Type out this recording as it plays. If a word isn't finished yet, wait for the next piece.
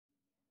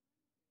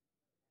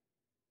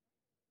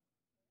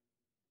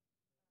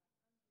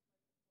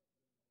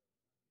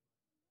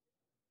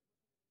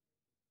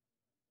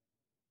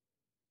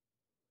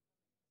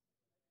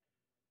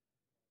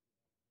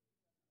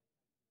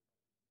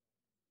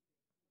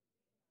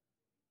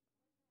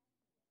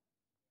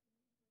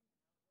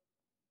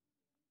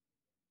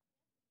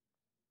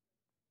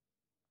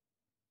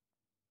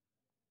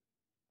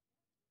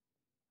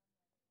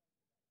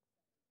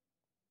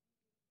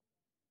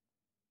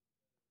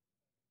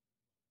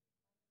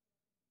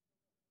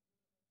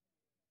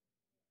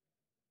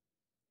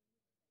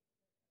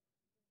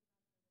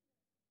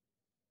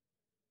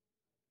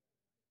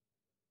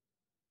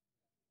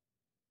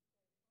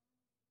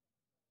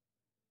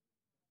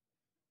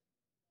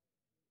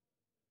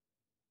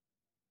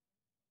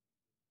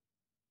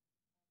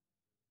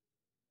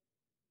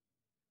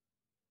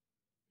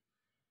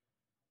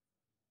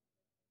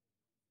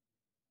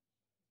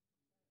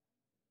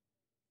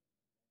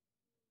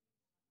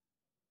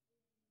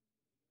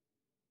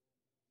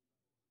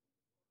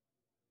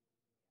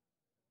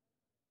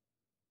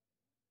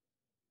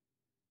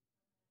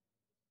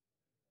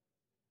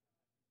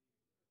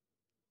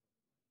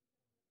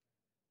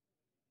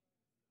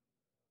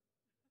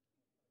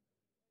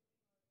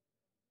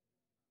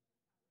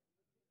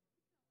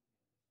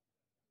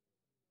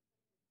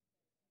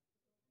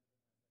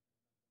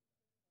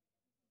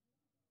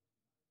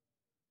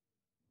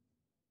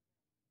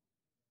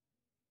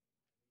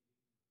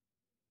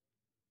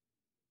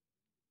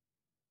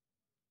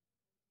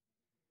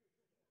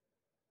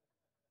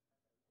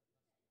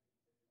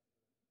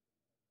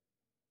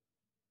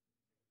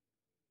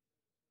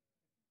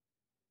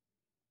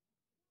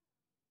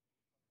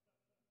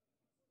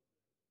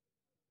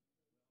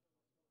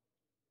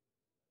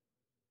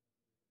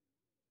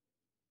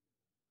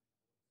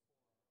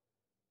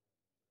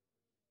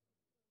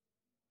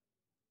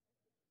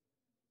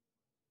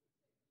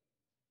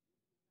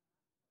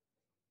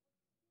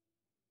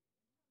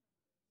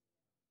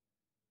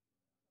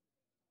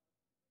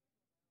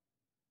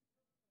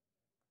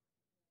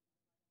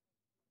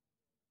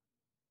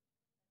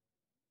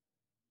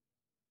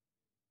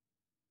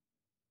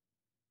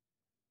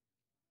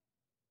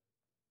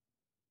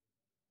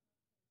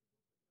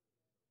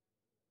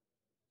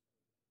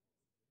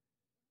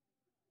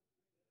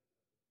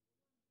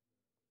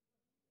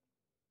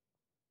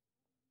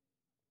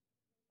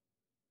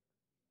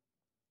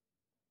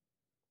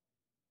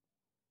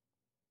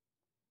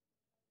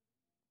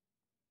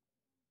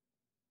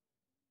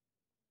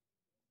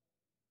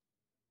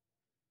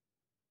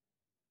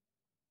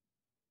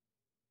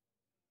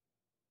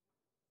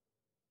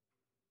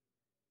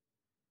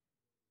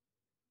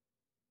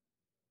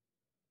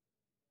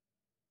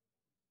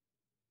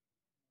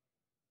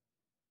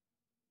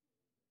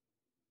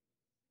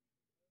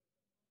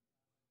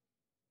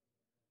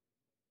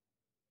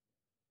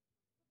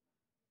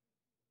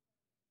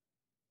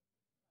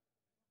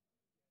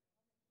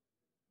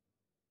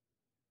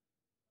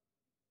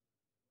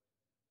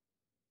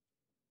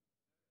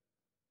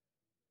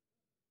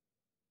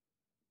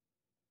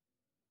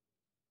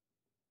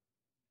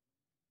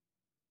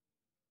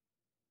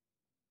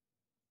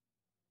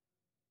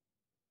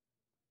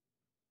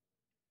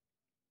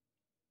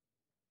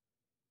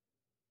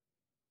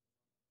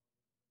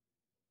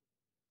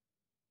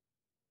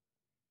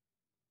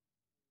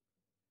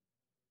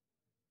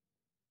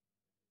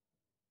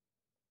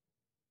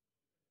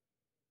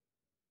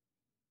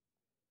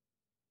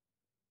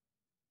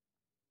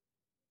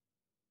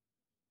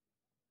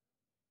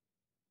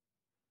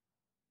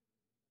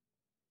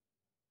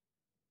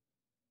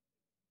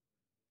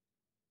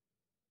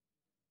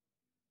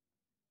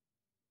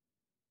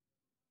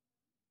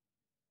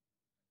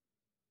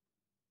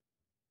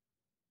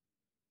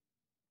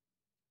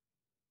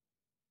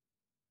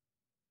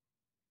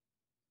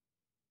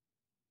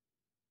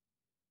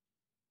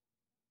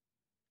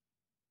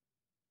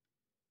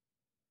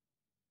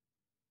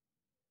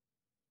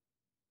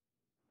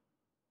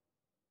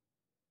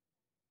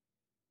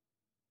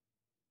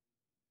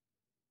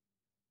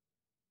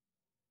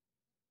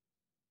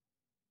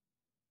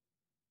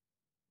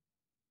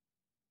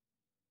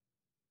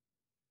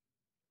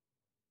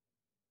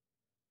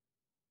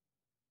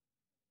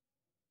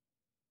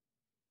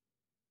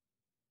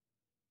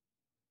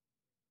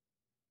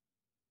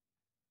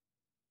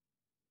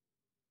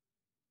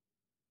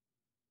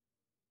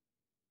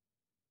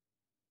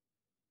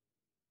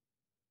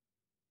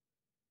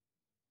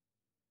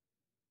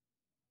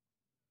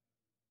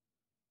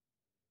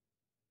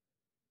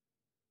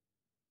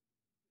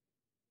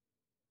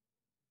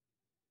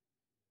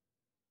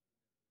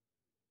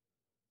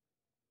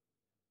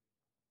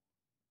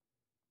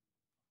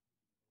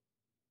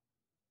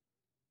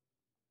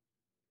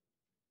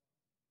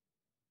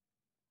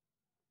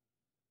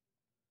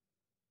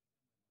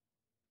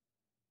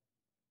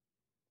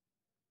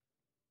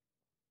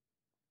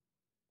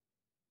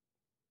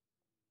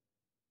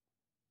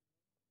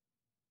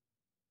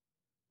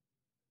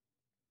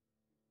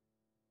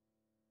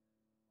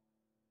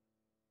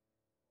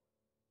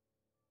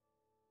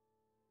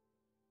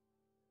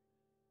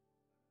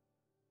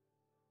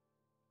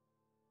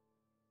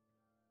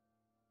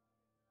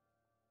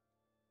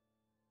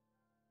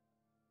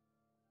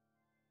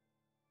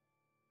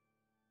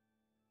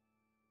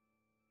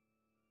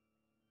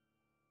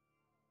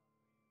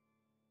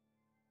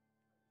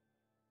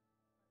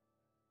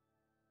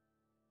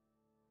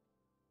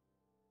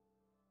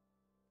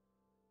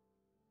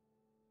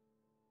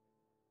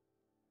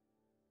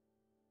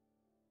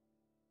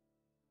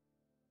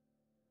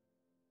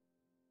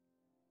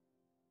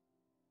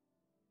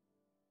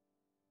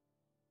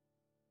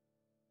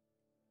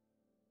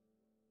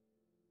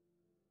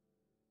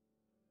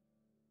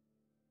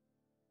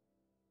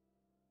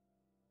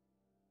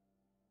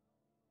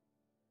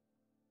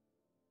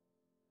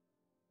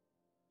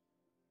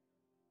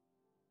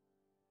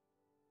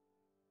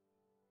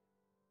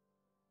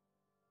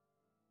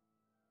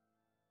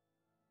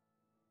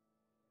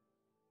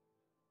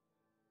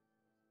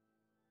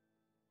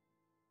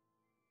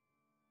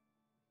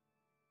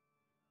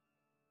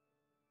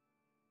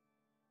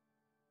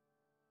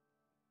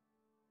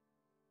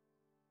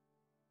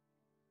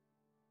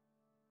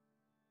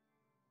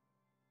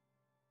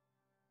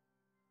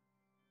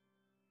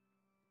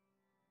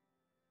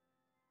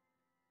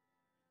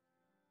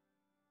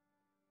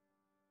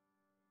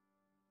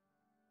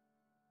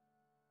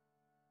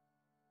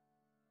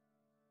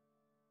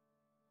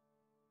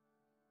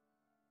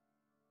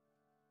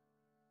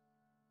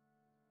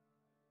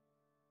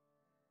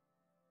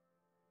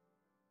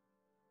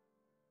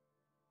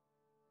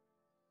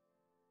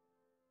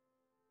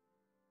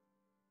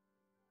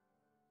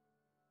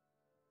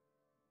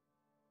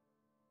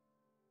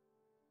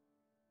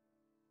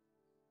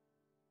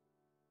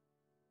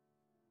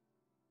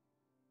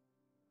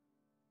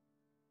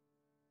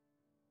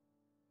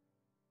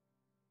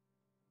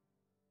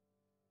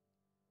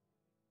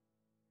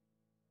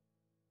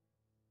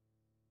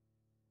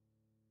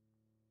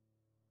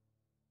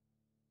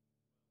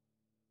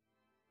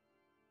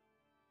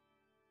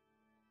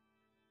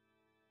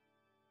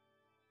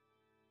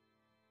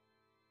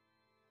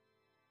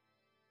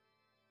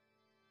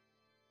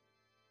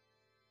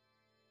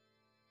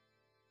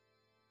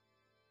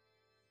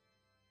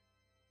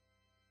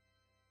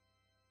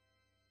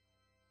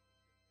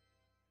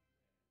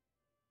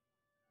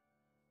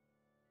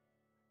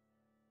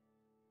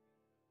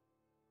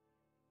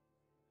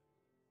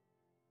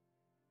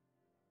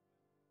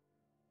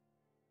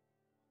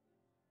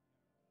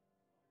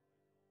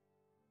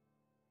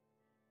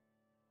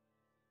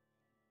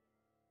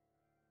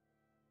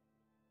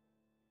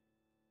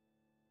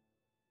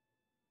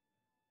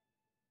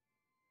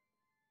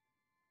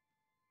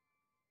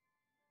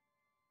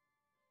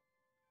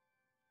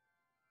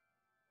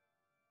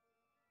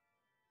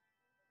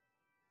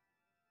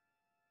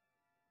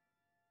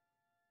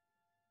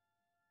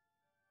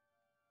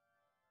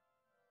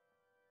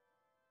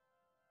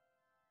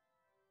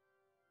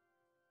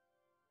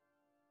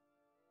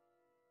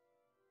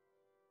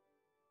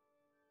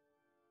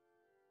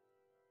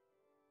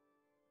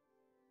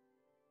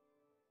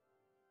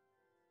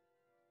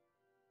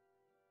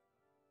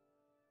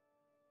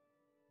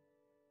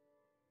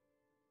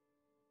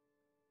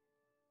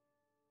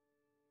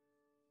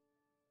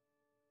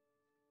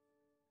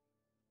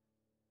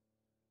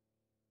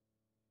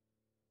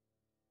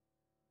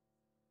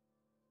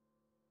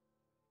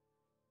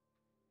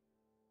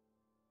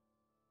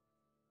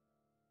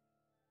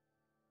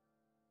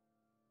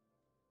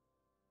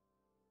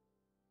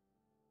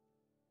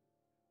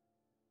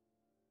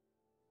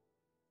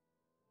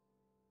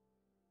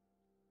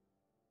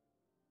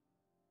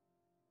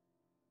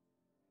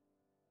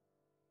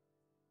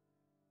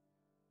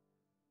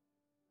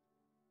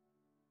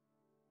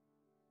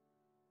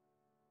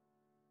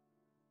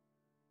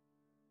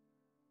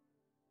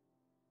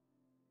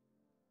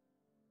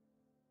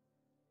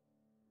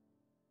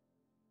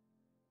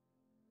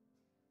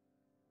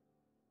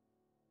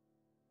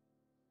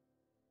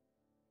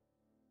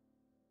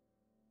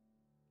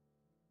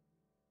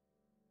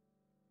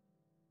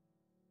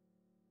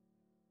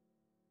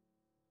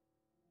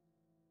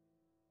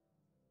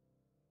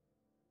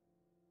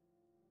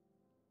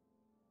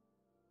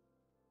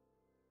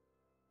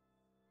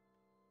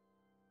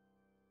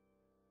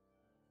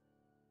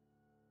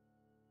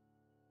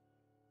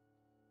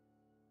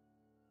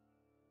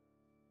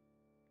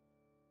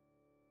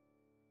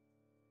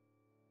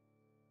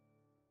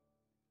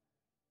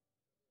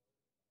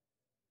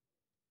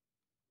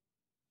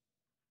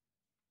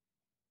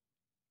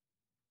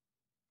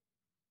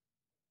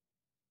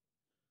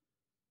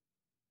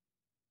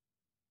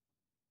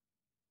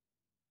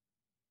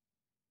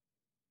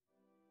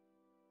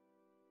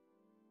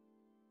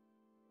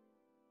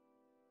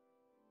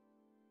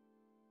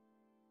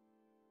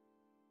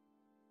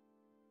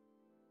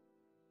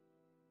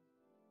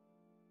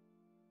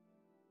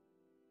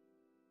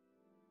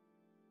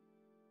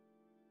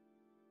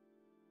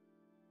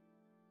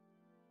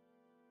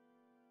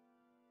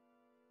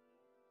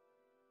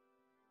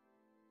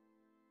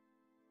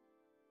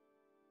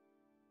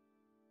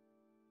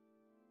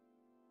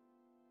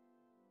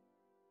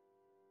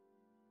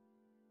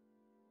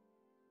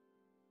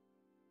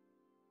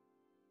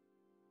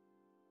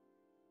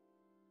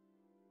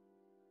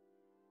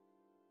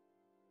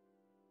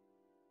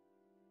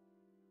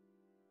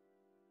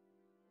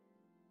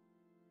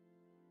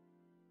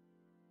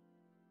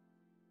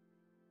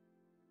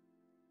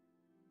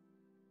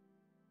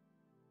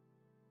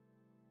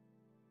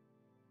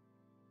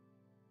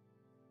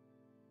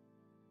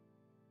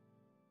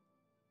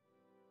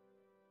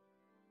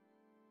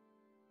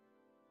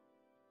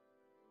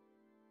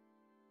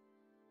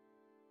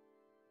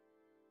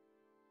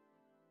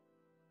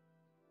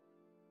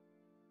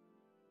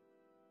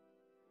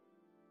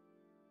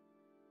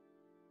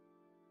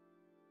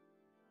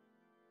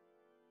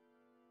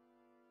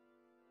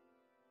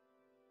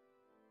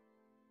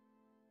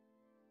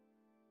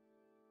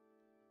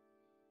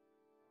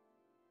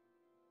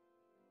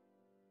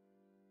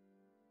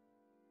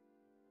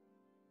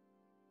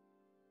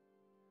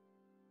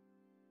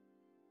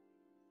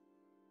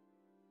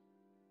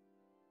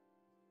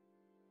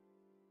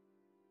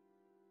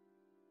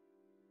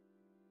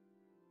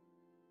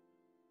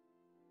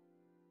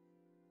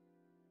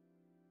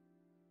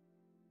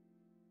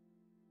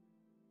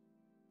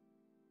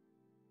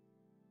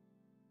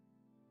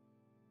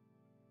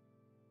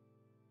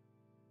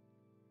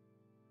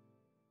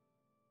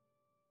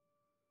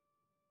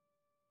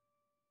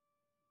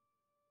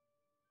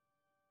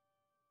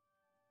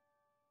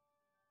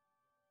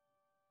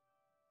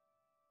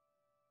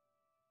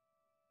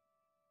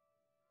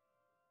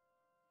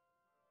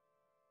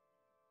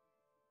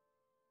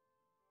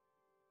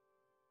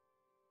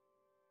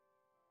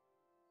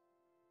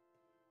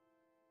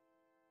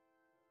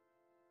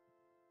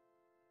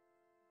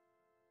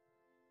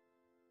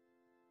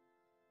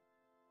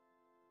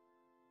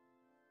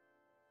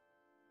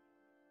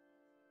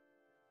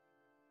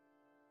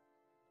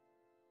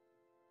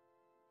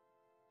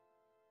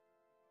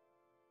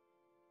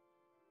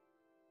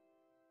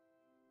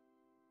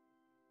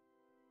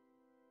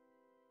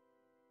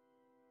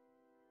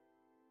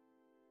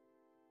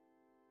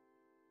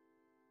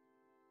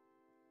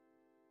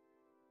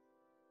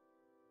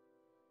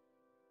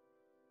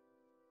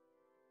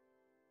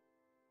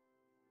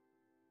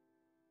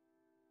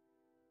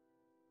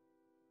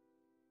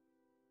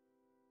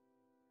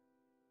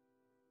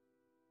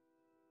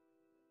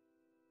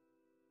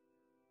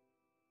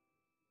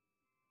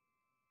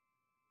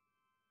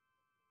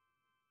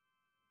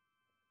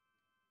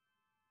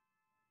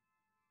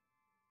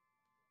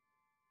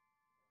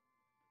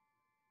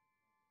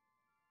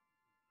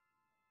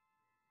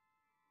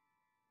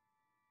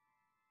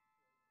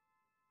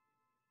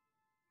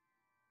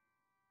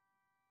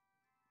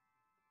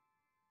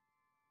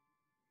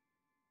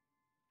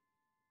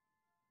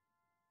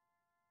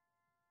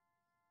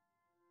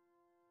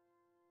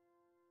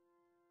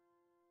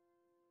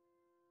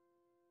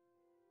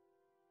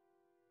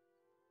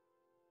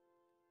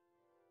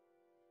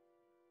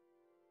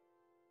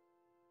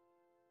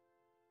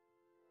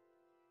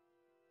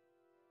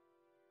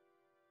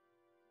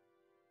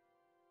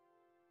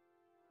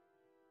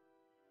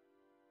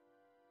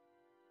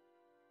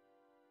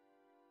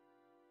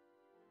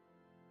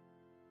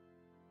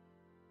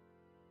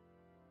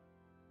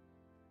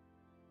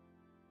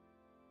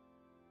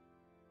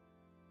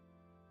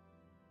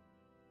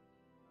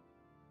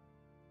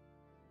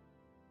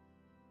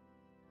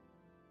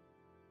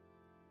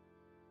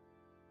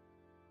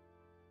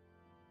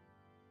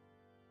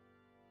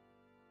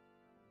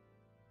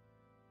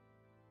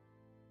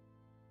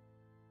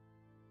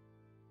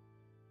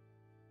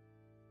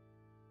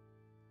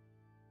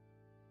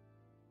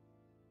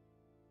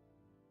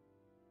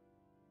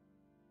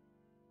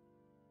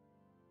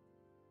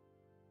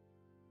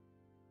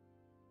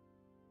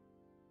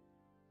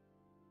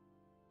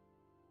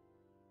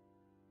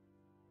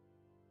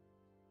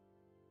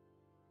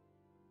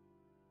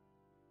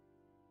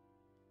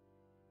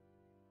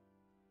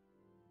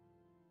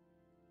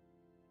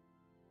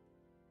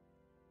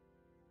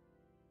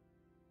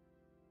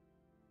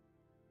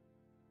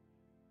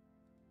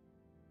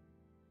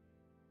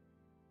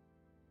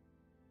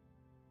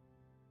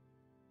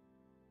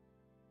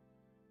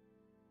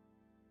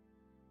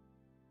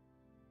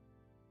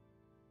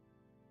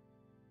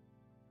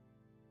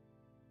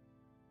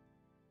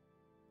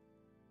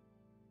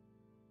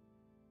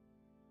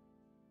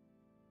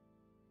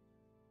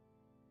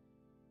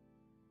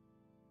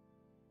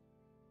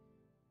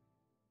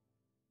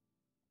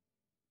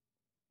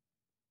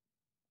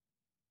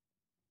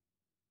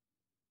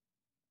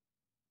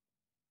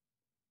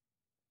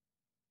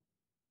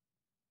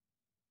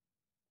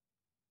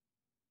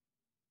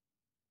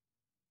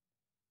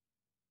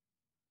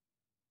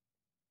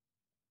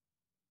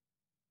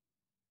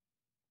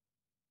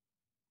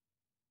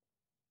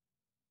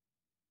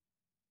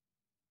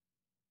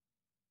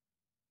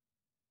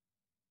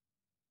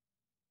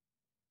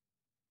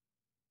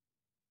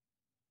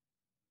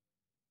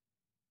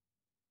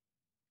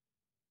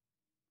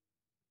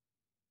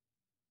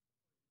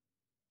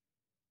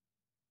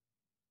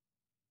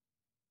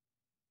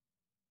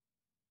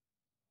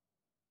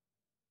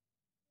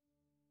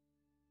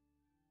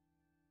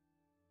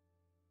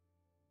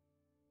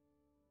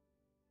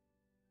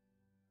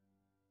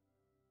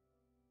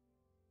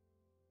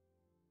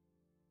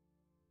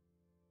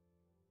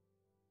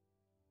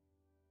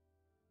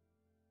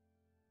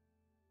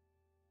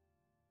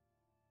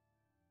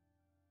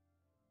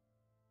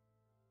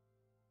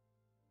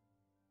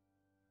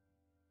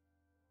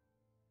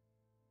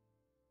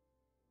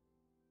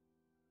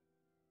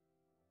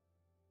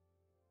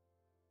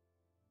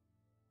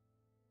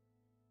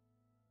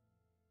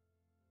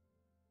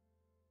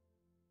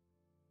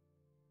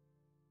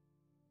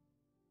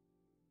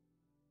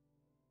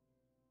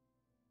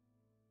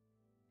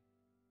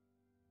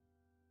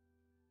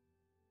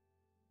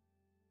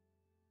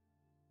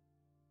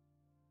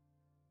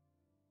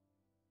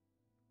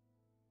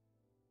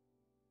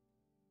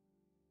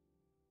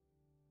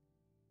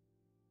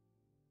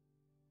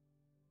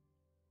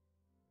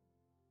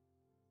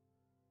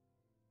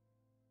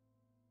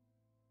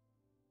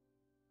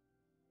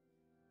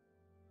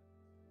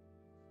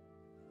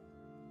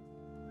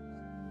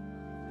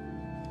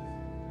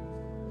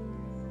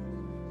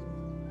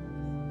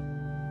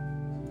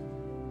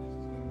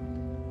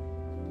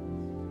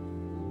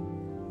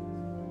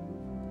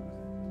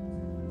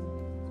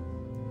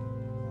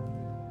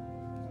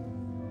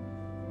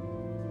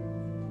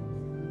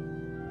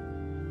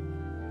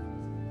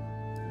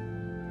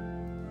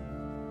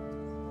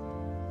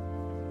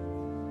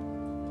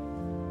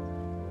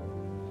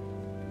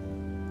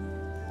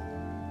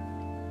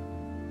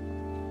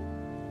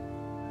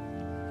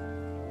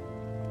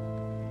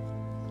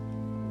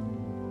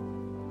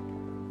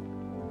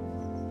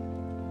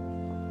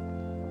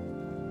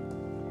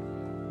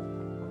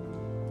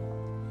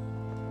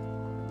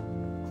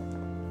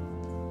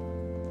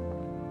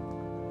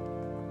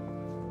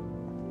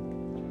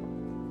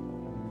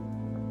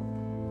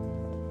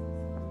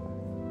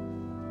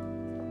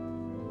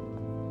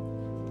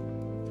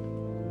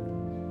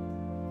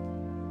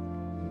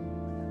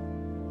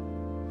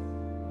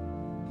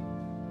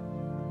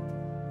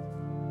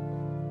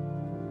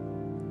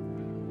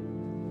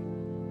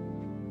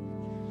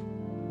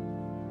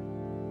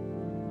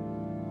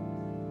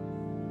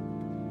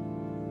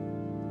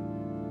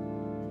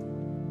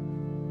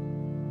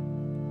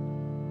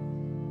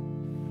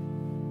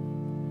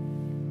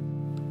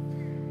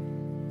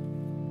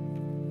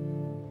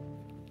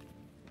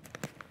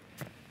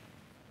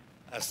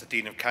As the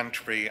Dean of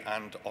Canterbury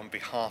and on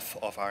behalf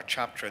of our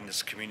chapter in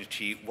this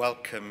community,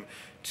 welcome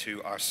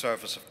to our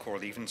service of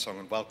Choral Evensong,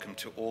 and welcome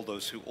to all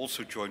those who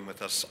also join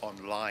with us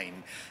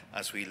online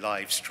as we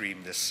live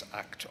stream this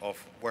act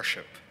of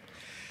worship.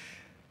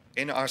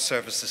 In our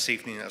service this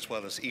evening, as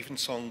well as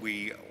Evensong,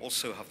 we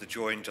also have the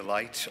joy and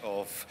delight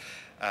of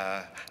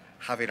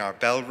having our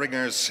bell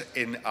ringers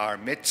in our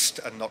midst,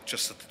 and not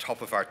just at the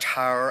top of our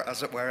tower,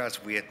 as it were,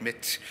 as we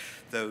admit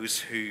those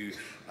who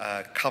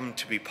come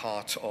to be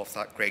part of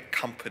that great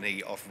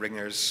company of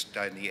ringers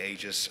down the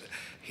ages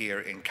here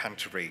in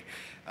Canterbury.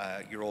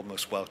 You're all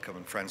most welcome,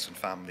 and friends and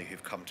family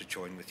who've come to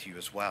join with you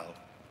as well.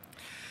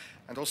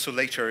 And also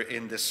later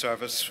in this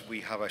service,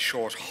 we have a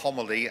short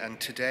homily, and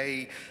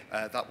today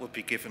that will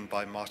be given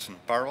by Martin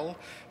Burrell,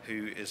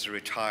 who is a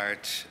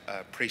retired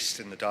priest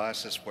in the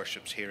diocese,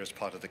 worships here as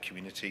part of the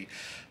community,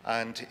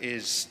 and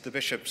is the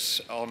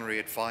bishop's honorary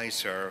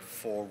advisor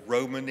for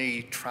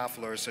Romany,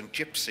 travellers and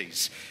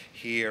gypsies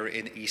here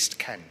in East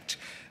Kent.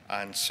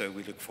 And so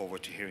we look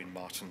forward to hearing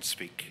Martin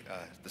speak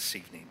this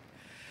evening.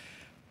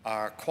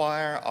 Our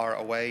choir are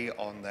away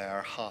on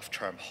their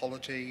half-term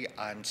holiday,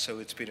 and so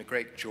it's been a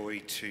great joy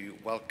to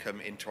welcome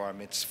into our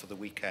midst for the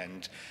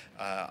weekend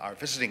our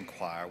visiting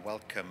choir.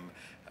 Welcome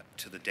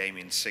to the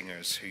Damian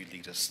Singers who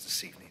lead us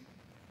this evening.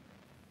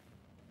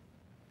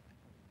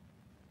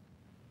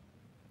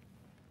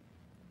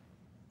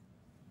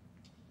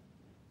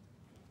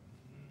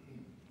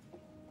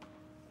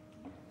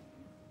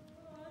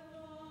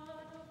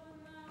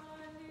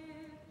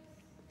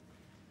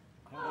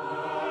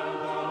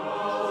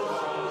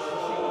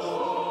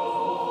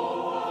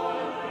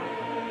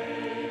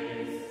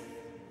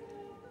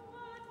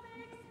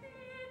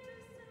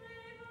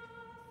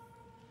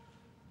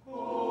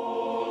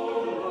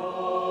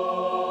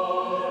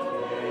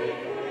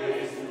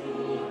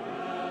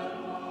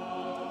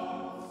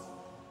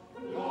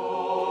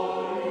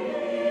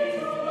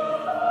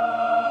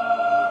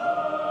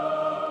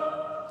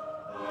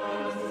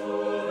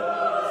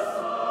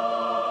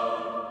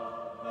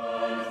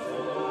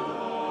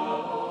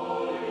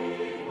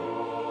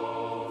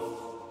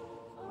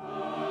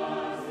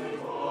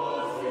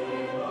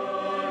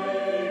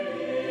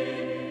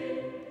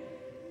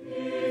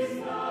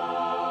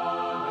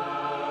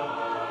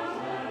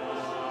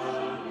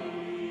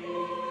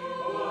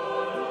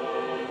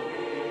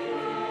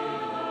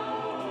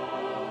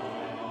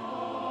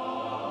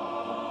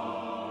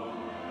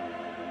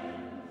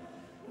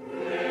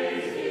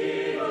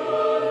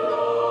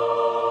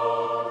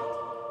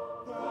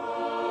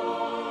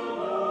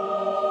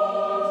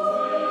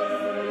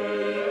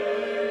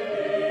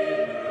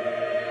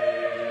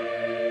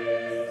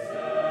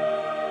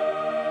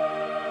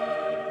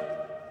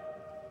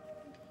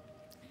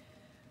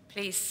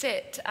 Please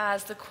sit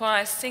as the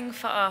choir sing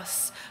for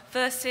us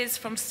verses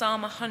from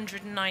Psalm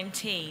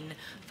 119,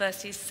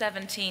 verses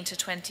 17 to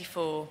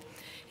 24.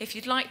 If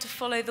you'd like to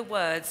follow the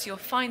words, you'll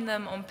find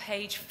them on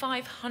page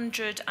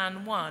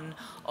 501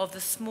 of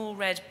the small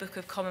red Book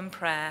of Common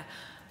Prayer,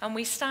 and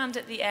we stand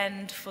at the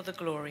end for the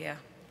Gloria.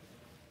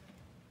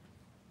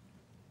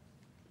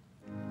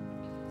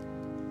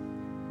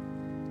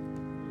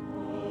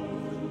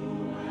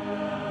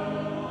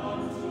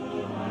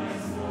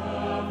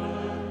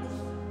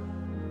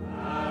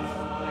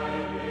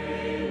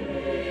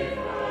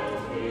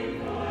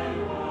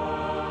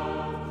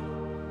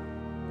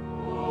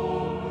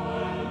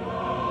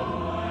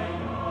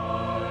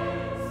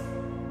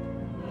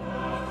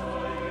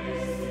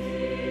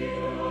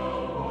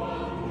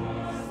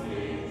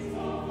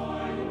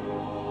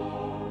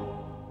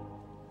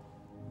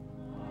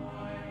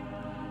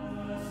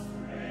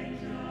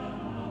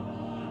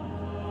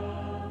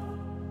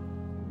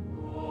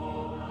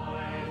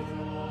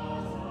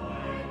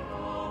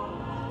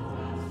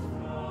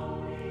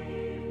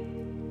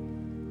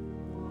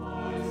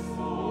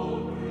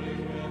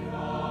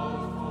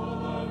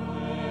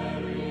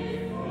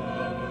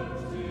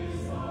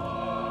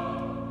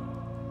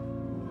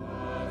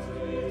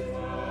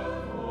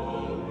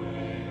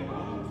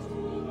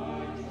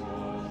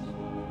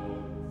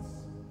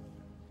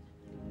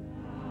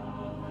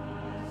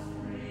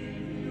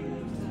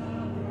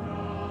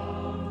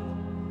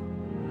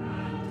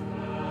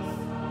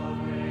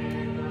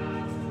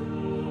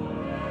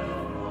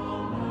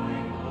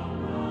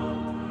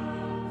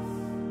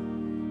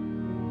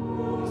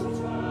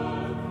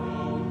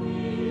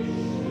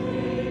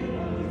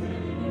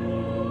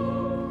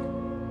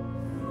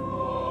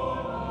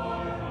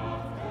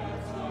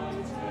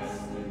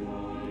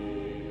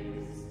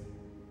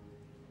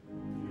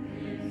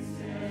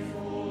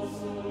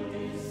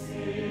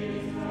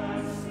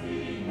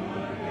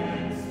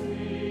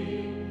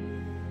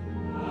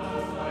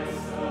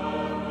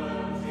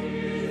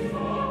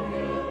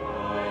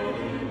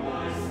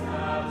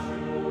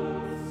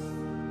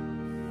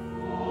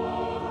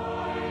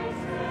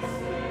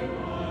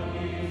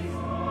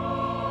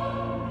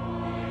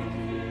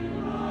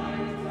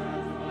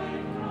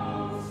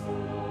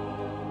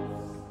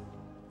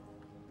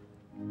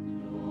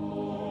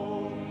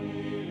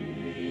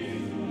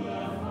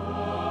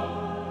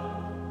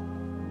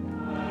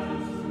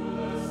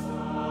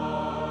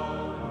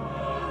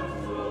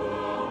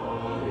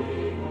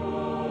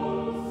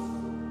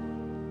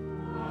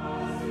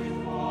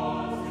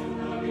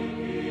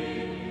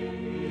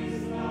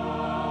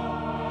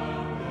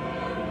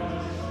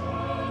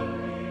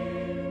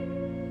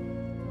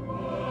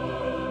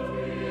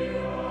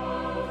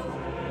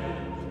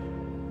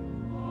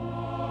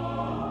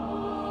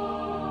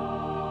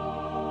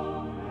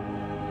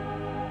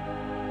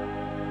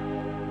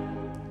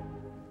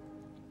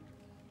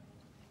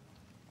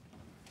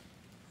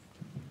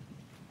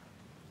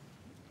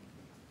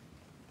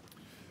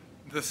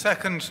 The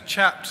second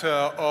chapter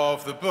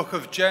of the book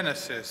of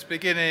Genesis,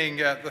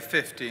 beginning at the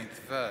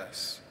 15th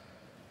verse.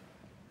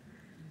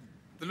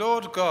 The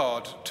Lord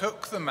God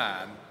took the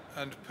man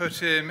and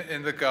put him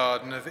in the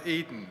Garden of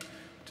Eden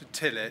to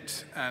till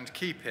it and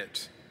keep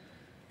it.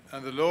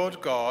 And the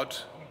Lord God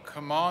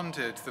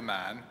commanded the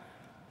man,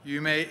 "You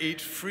may eat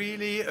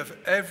freely of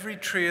every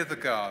tree of the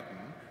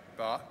garden,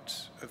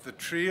 but of the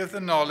tree of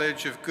the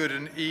knowledge of good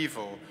and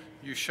evil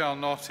you shall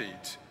not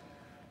eat.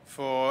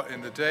 For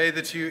in the day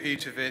that you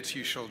eat of it,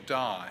 you shall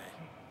die."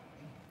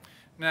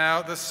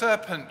 Now the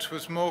serpent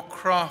was more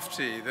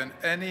crafty than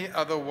any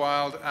other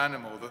wild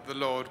animal that the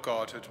Lord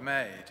God had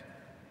made.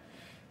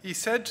 He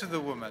said to the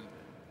woman,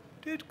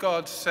 "Did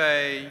God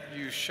say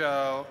you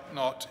shall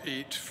not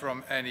eat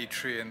from any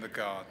tree in the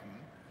garden?"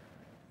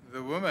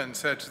 The woman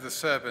said to the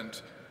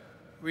serpent,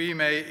 "We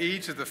may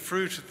eat of the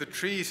fruit of the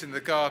trees in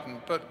the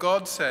garden, but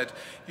God said,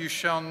 'You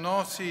shall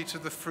not eat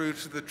of the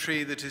fruit of the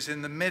tree that is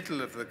in the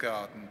middle of the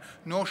garden,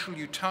 nor shall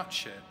you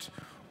touch it,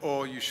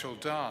 or you shall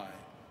die.'"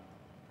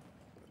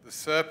 But the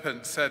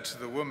serpent said to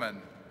the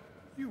woman,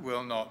 "You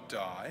will not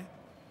die,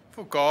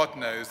 for God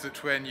knows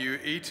that when you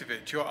eat of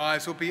it, your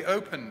eyes will be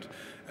opened,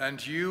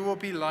 and you will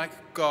be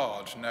like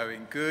God,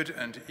 knowing good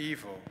and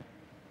evil."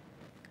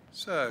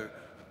 So,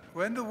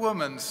 when the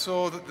woman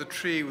saw that the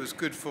tree was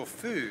good for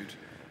food,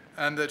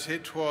 and that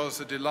it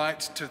was a delight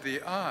to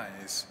the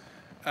eyes,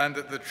 and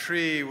that the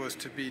tree was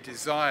to be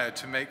desired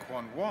to make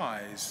one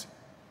wise,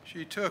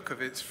 she took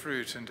of its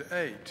fruit and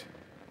ate.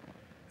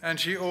 And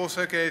she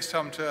also gave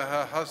some to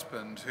her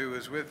husband who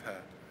was with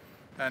her,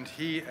 and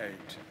he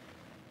ate.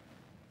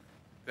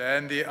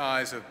 Then the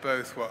eyes of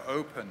both were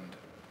opened,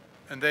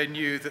 and they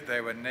knew that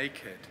they were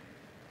naked.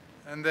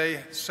 And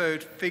they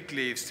sewed fig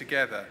leaves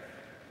together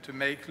to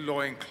make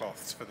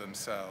loincloths for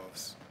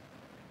themselves.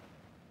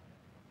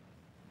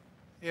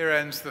 Here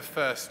ends the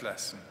first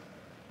lesson.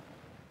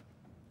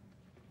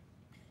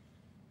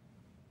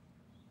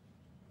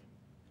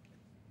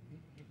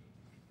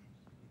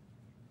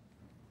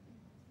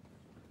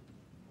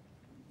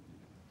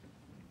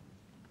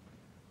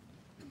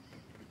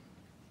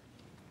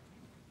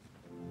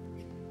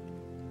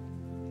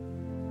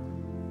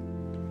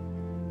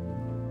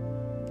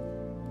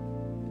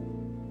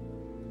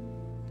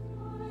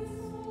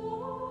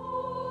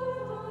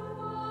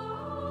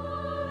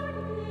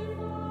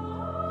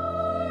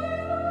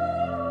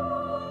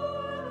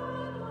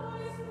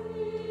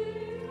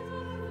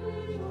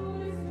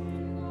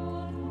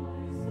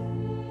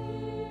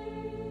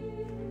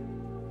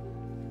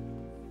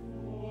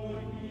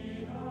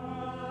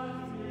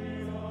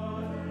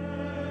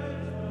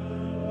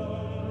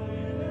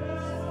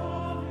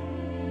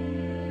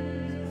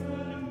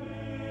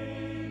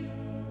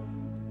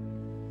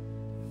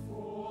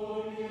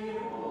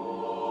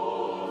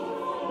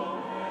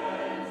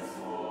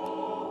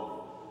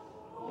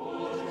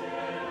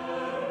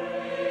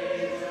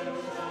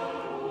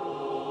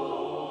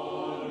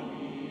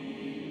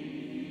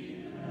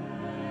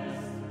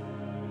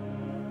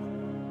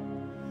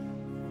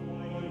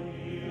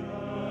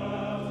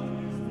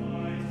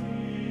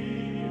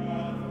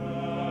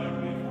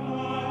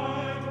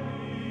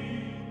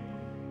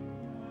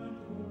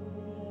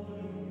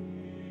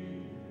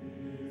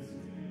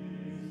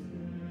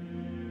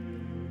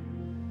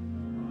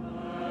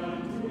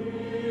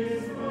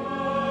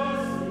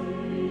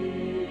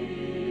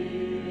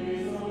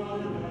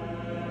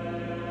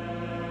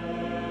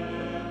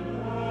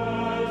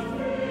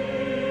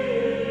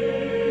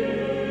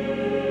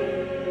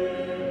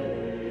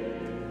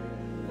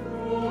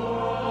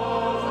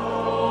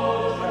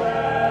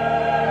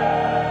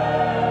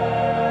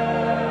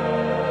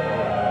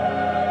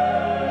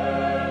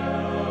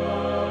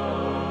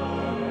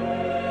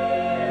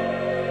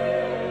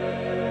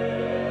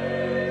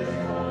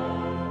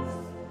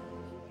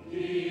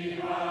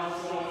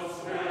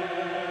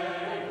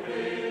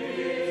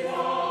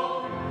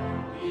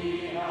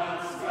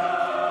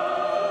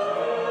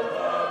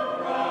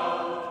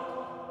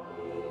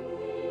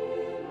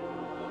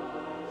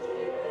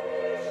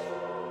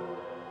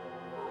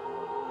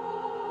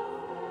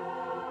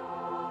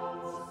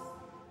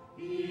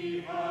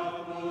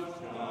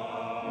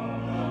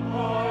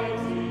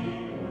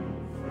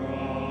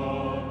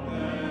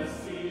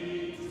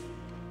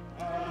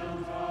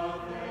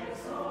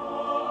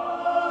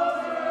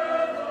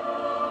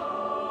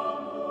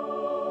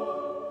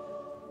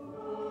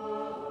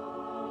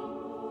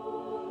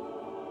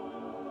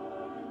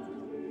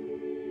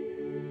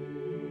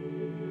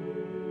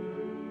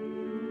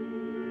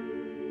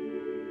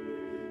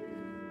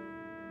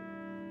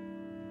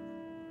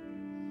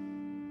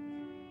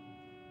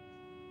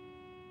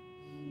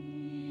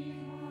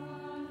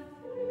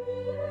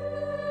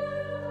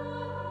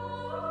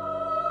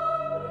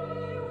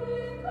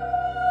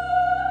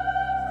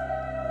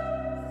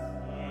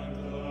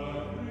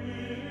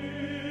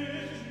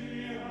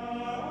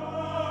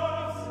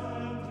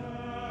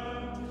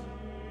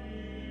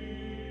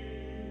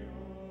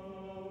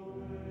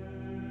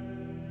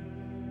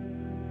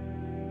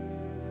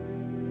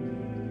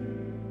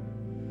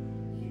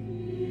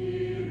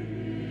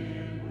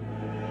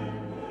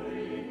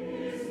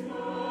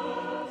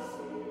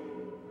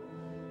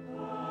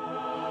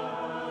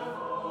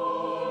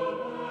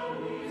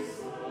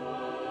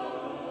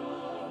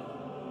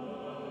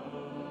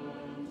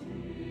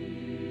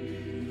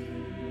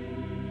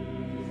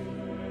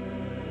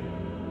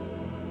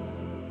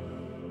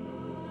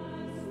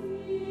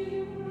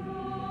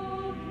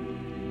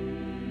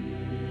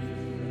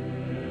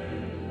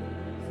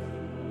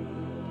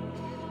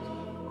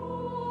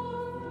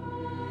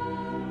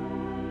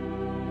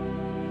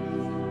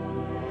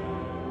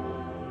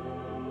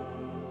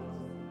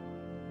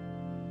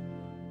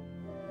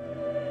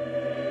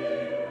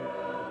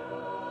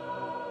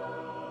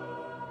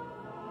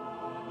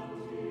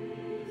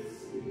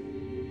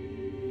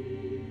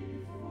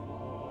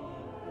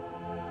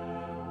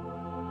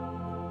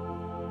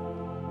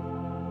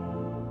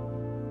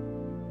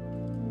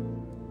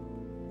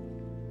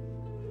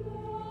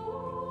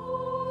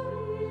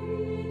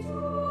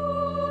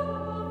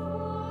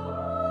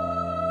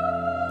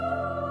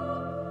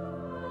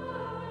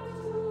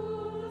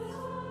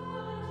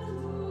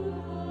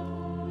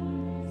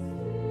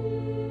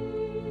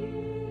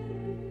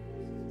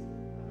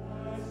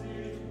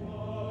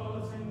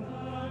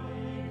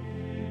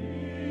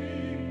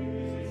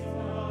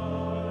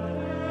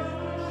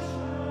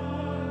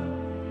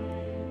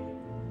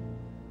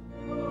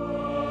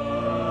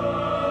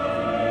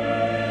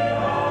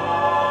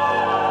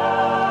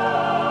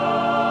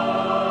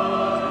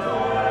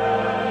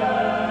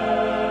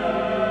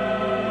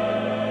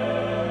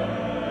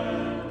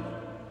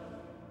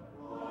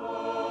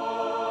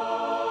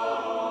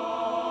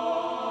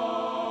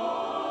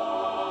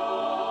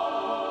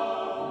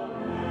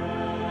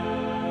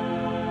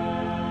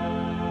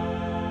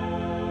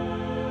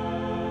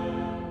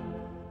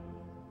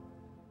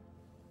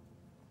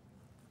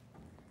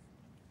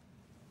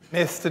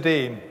 Mr.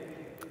 Dean,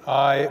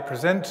 I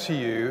present to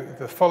you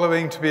the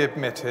following to be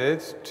admitted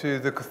to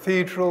the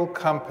Cathedral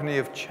Company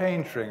of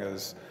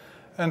Changeringers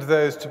and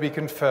those to be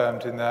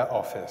confirmed in their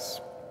office.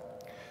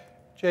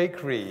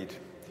 Jake Reed,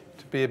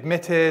 to be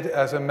admitted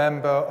as a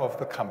member of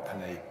the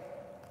company.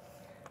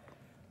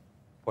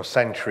 For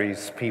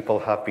centuries, people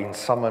have been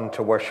summoned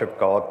to worship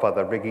God by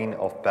the ringing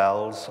of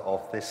bells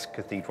of this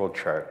cathedral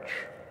church.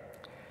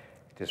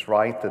 It is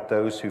right that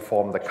those who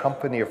form the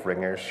company of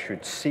ringers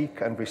should seek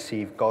and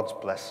receive God's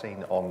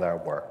blessing on their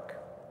work.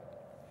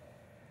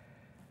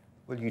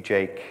 Will you,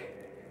 Jake,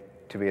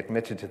 to be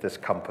admitted to this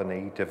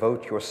company,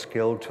 devote your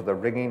skill to the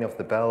ringing of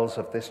the bells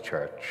of this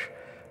church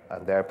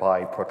and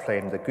thereby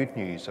proclaim the good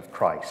news of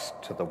Christ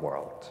to the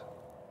world?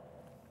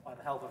 By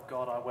the help of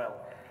God, I will.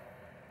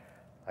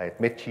 I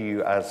admit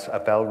you as a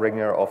bell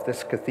ringer of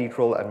this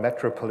cathedral and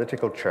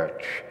metropolitical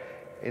church,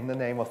 in the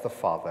name of the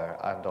Father,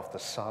 and of the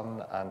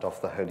Son, and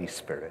of the Holy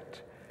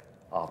Spirit.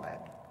 Amen.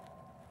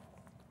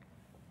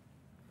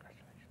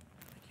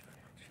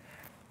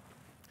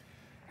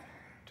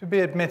 To be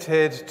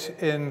admitted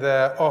in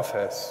their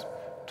office,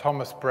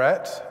 Thomas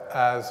Brett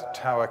as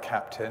Tower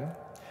Captain,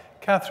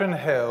 Catherine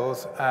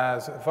Hills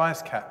as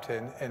Vice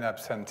Captain in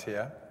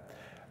absentia,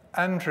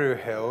 Andrew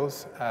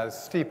Hills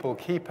as Steeple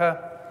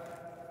Keeper,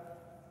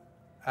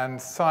 and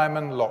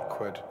Simon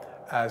Lockwood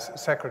as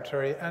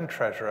Secretary and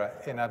Treasurer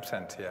in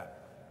absentia.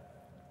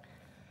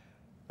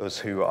 Those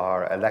who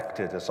are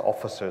elected as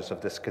officers of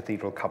this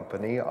cathedral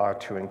company are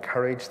to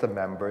encourage the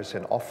members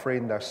in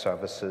offering their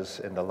services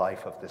in the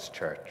life of this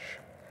church.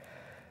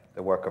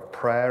 The work of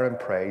prayer and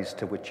praise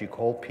to which you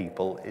call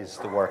people is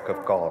the work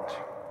of God.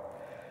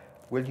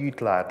 Will you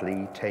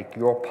gladly take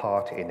your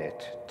part in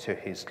it to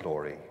his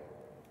glory?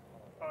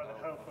 By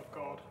the help of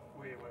God,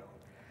 we will.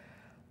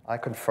 I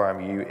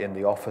confirm you in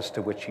the office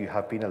to which you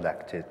have been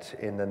elected,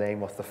 in the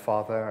name of the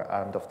Father,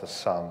 and of the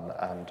Son,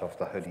 and of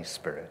the Holy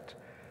Spirit.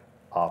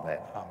 Amen.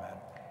 Amen.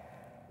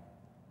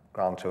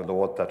 Grant, O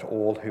Lord, that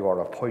all who are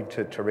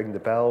appointed to ring the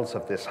bells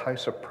of this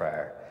house of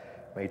prayer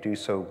may do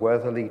so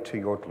worthily to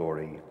your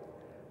glory,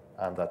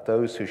 and that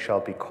those who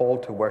shall be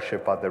called to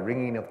worship by the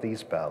ringing of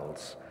these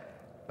bells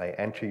may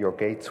enter your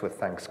gates with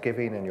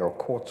thanksgiving and your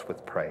courts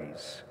with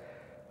praise.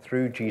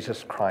 Through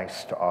Jesus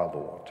Christ our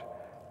Lord.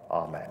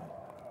 Amen.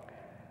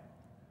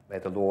 May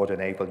the Lord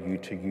enable you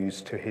to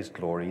use to his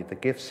glory the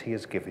gifts he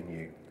has given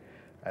you,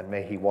 and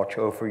may he watch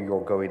over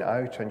your going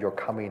out and your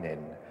coming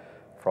in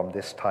from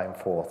this time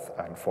forth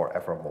and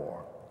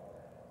forevermore.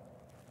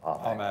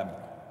 Amen. Amen.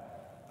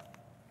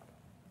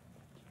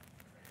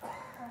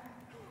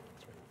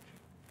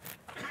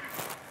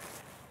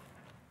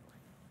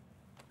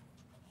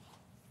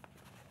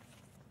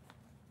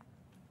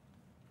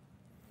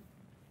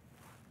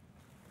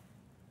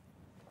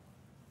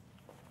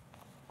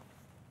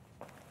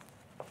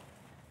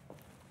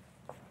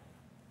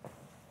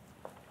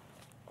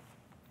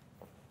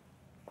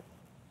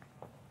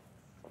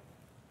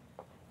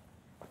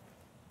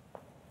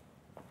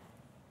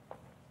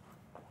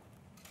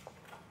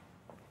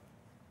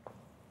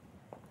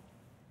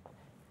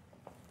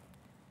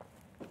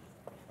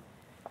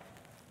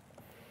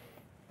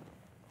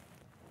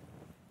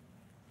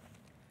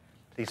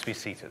 Please be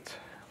seated.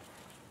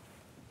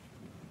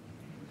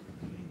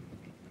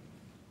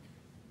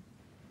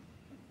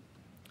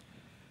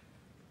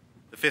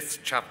 The 5th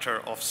chapter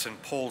of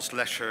St. Paul's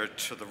letter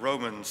to the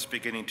Romans,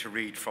 beginning to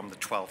read from the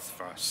 12th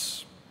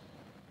verse.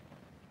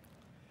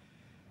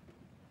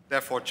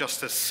 Therefore,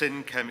 just as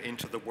sin came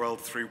into the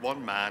world through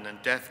one man,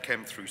 and death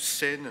came through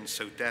sin, and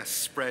so death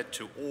spread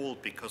to all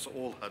because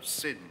all have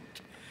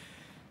sinned.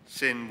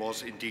 Sin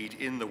was indeed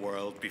in the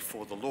world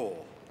before the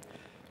law,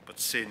 but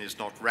sin is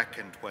not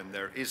reckoned when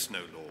there is no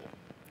law.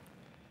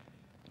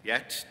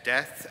 Yet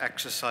death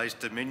exercised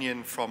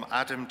dominion from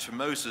Adam to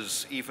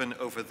Moses, even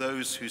over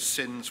those whose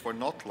sins were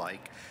not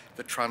like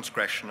the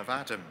transgression of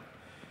Adam,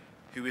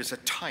 who is a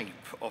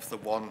type of the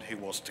one who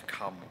was to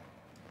come.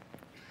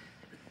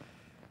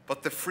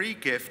 But the free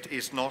gift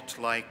is not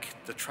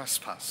like the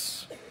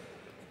trespass.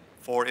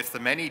 For if the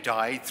many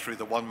died through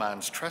the one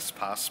man's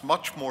trespass,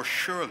 much more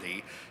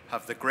surely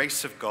have the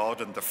grace of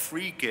God and the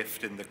free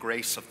gift in the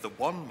grace of the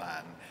one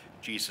man,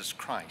 Jesus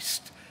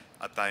Christ,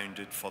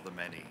 abounded for the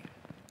many.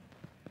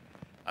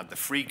 And the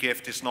free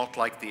gift is not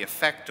like the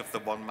effect of the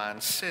one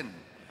man's sin.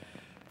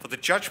 For the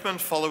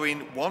judgment following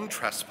one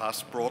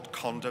trespass brought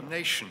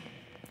condemnation,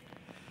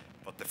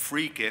 but the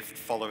free gift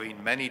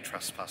following many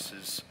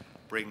trespasses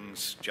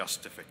brings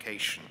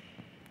justification.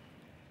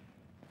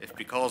 If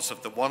because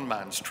of the one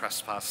man's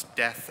trespass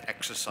death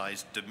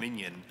exercised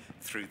dominion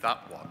through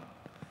that one,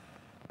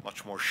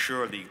 much more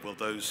surely will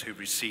those who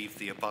receive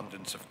the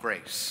abundance of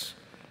grace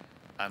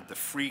and the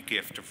free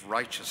gift of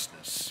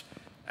righteousness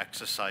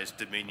exercise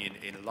dominion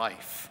in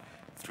life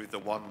through the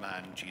one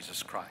man,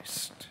 Jesus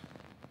Christ.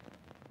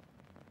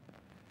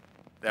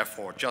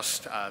 Therefore,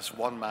 just as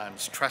one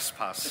man's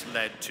trespass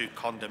led to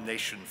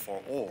condemnation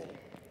for all,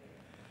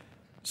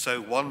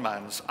 so one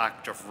man's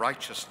act of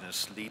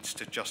righteousness leads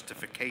to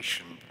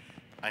justification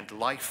and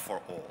life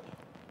for all.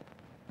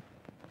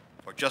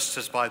 For just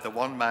as by the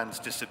one man's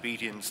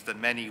disobedience the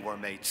many were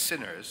made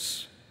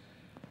sinners,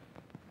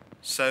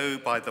 so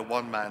by the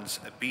one man's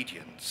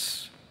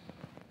obedience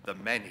the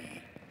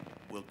many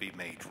will be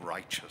made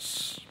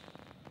righteous.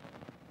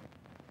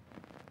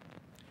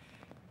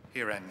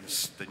 Here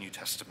ends the New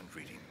Testament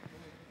reading.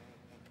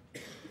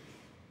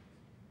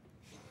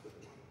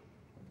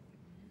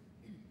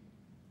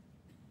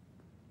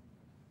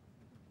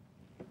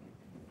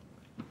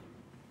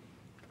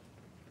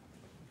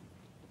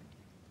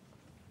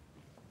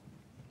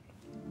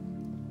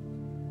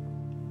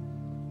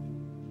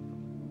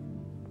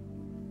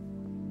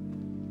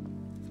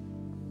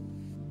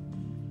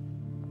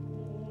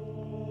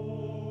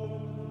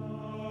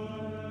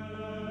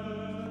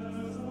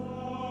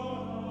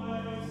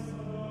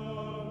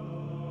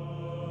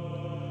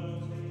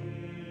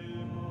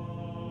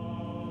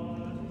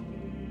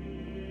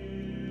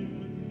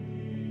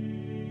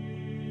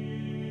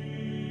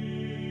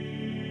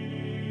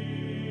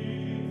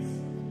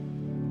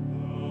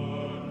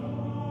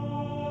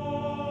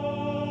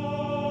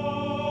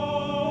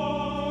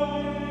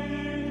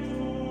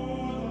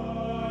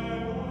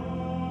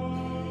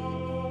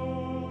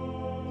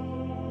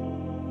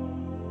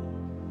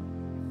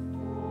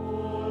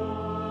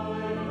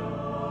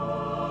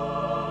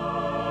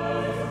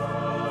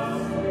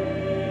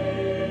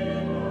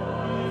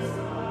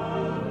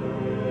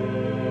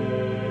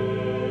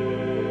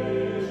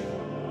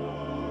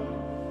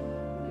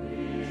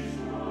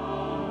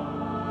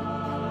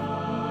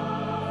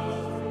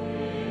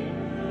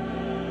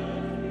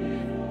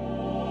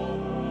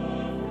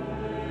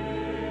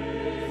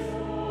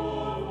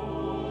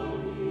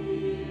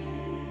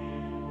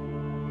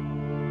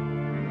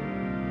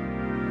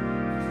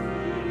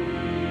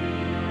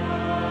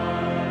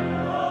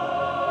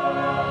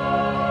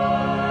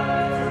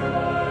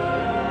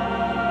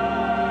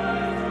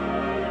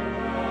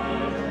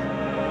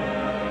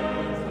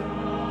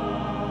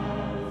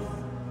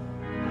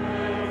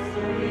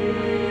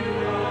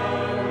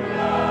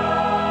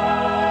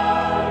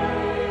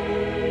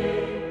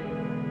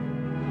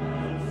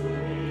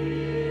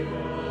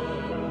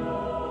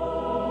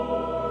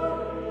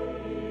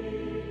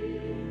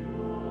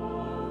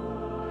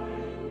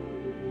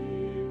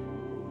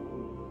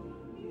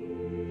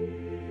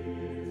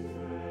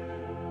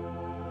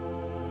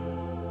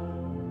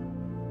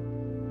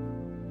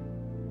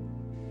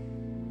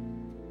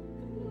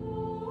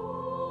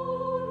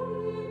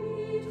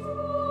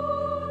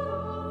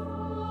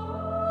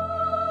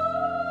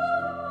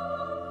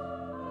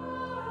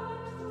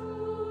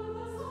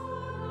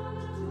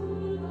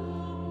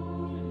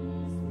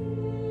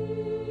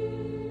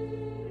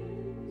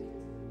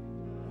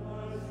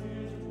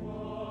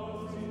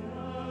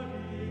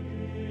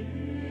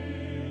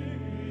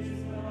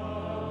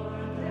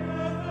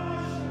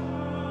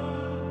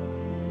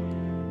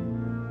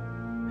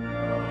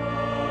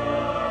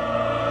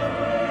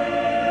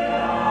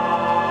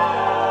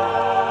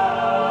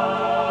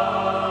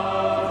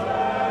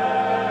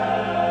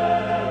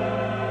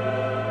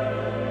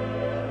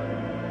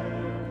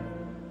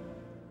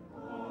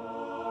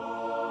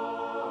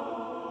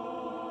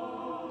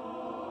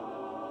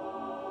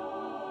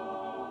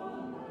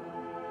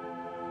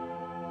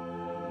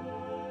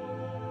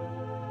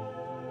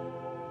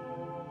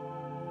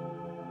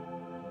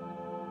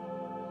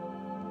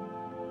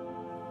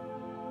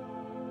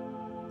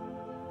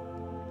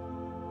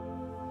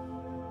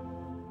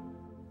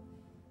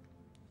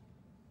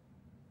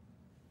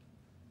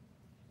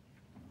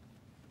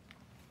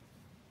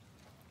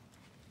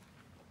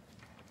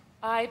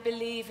 I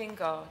believe in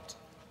God,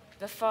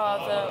 the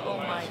Father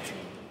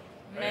Almighty,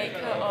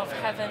 maker of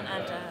heaven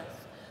and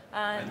earth,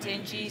 and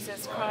in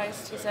Jesus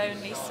Christ, his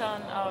only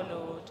Son, our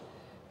Lord,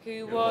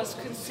 who was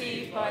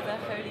conceived by the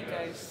Holy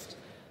Ghost,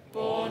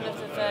 born of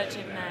the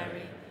Virgin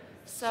Mary,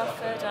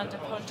 suffered under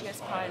Pontius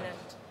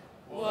Pilate,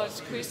 was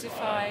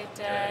crucified,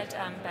 dead,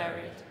 and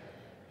buried.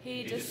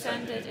 He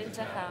descended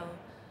into hell.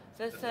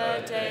 The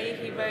third day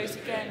he rose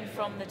again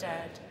from the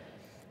dead.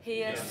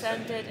 He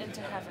ascended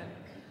into heaven,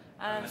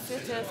 and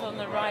sitteth on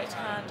the right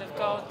hand of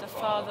God the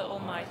Father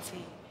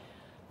Almighty.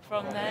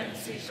 From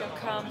thence he shall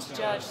come to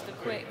judge the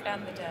quick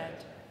and the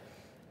dead.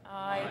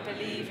 I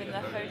believe in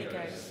the Holy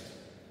Ghost,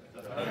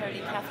 the Holy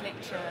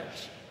Catholic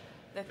Church,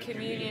 the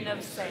communion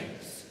of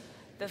saints,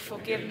 the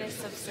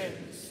forgiveness of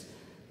sins,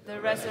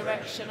 the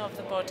resurrection of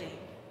the body,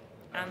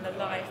 and the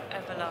life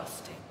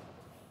everlasting.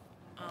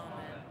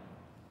 Amen.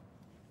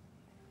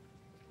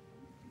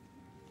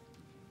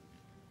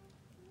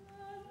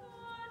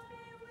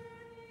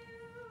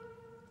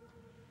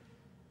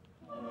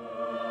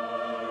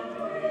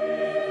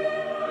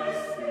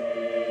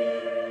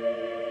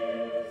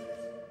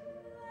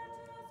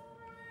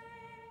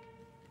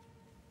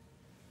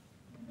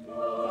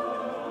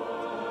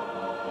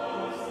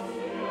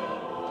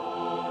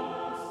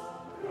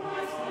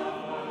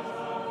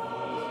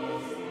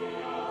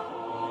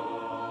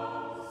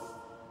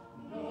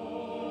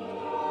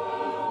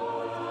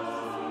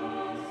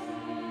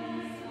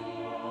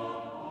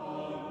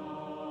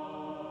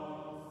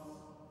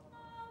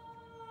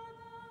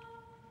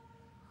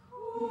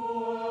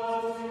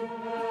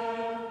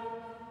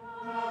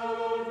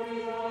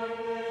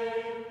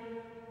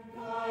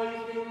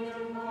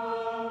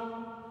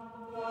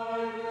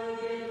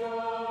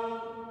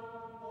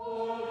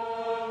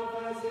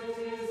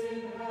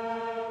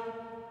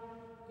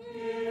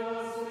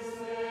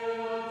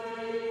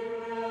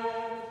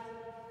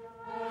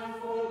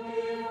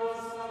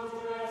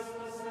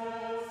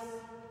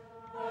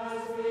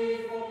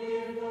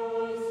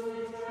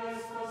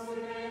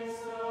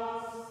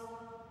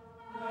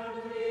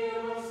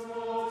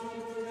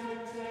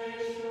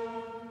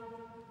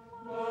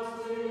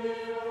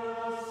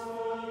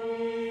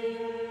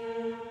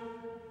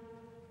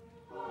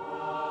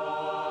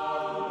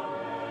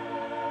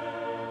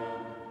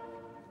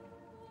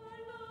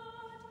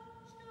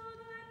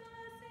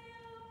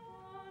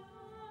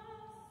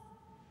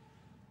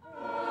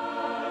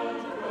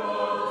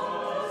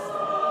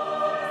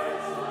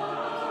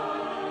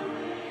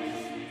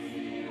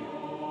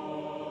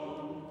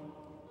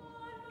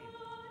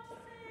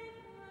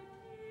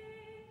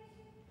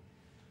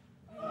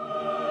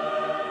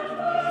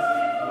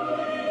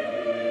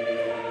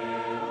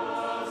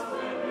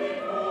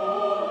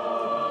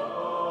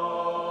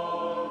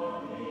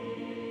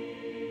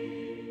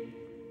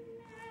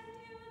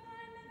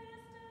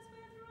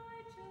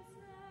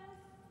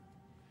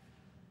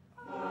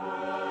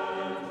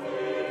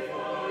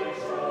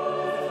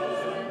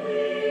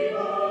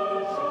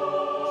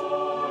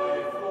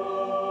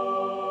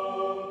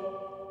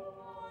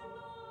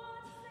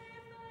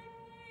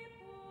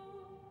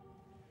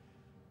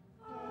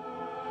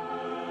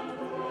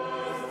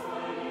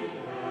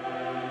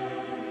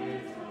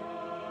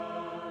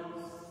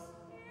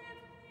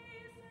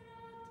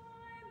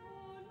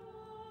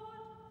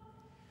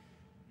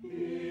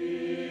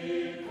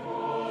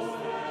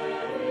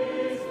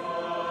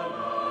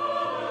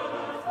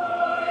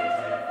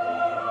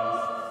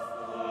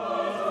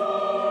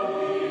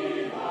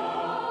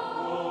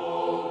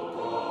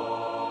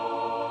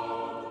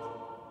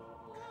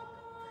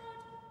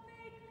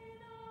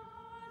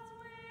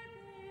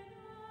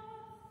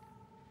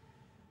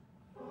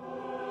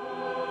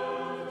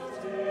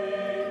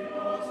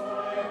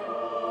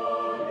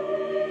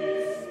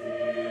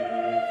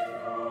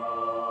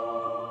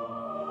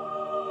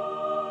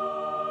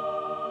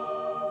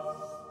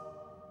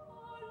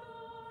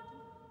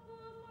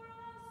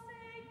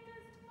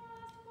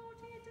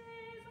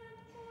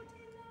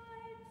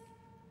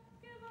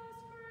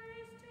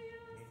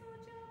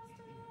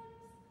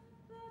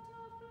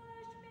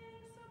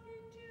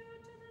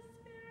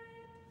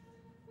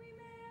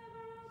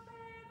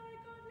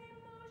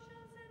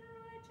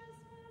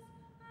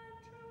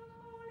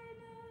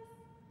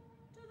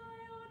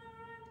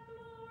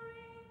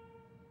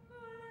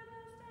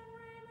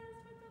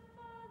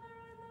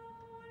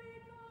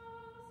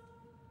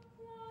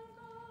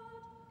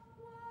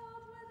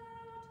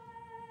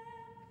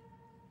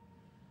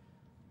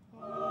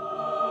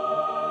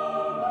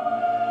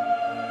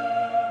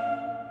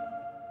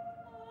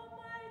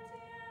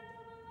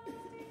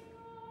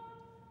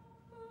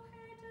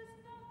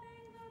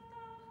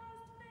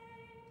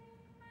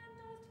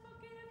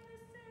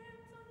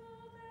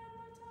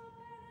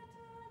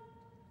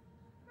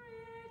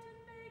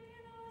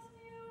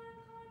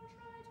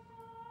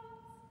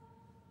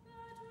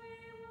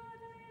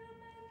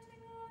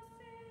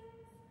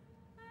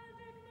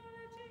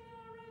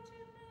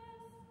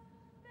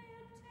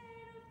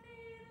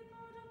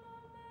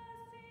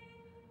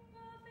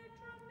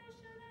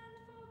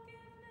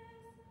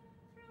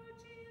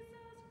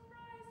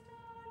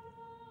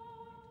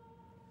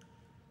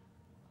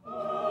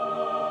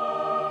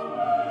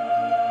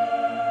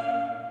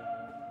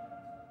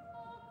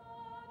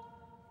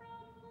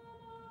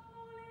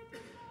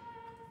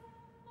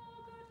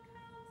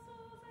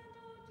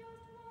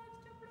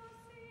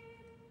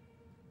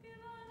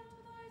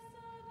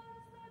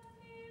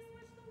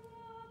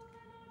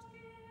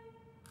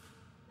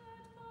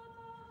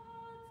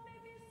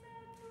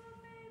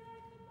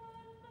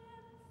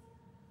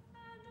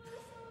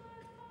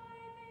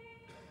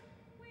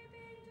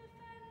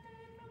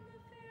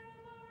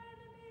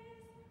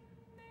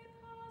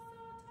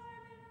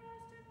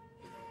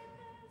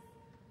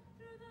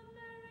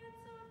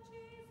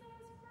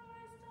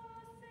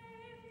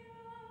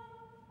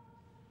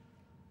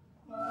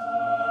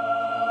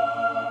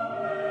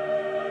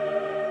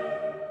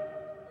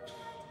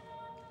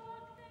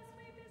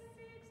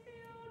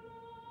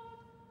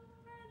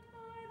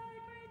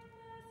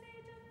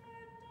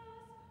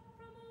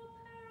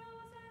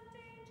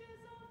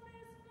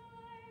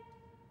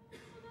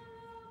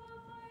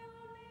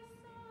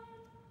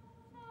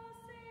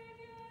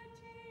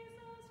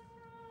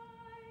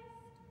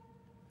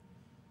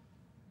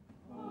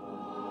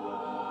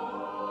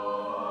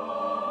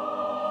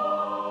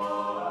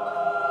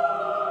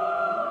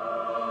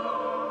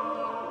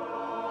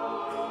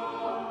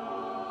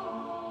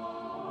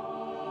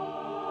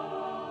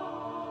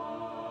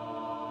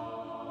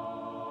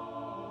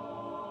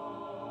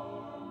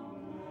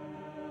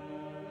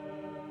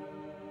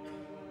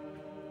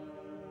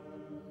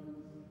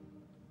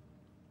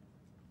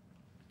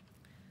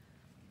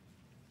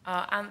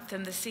 Our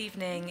anthem this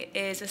evening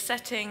is a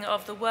setting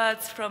of the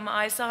words from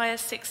Isaiah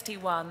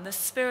 61, "The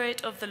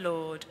Spirit of the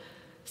Lord,"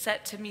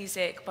 set to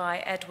music by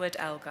Edward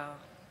Elgar.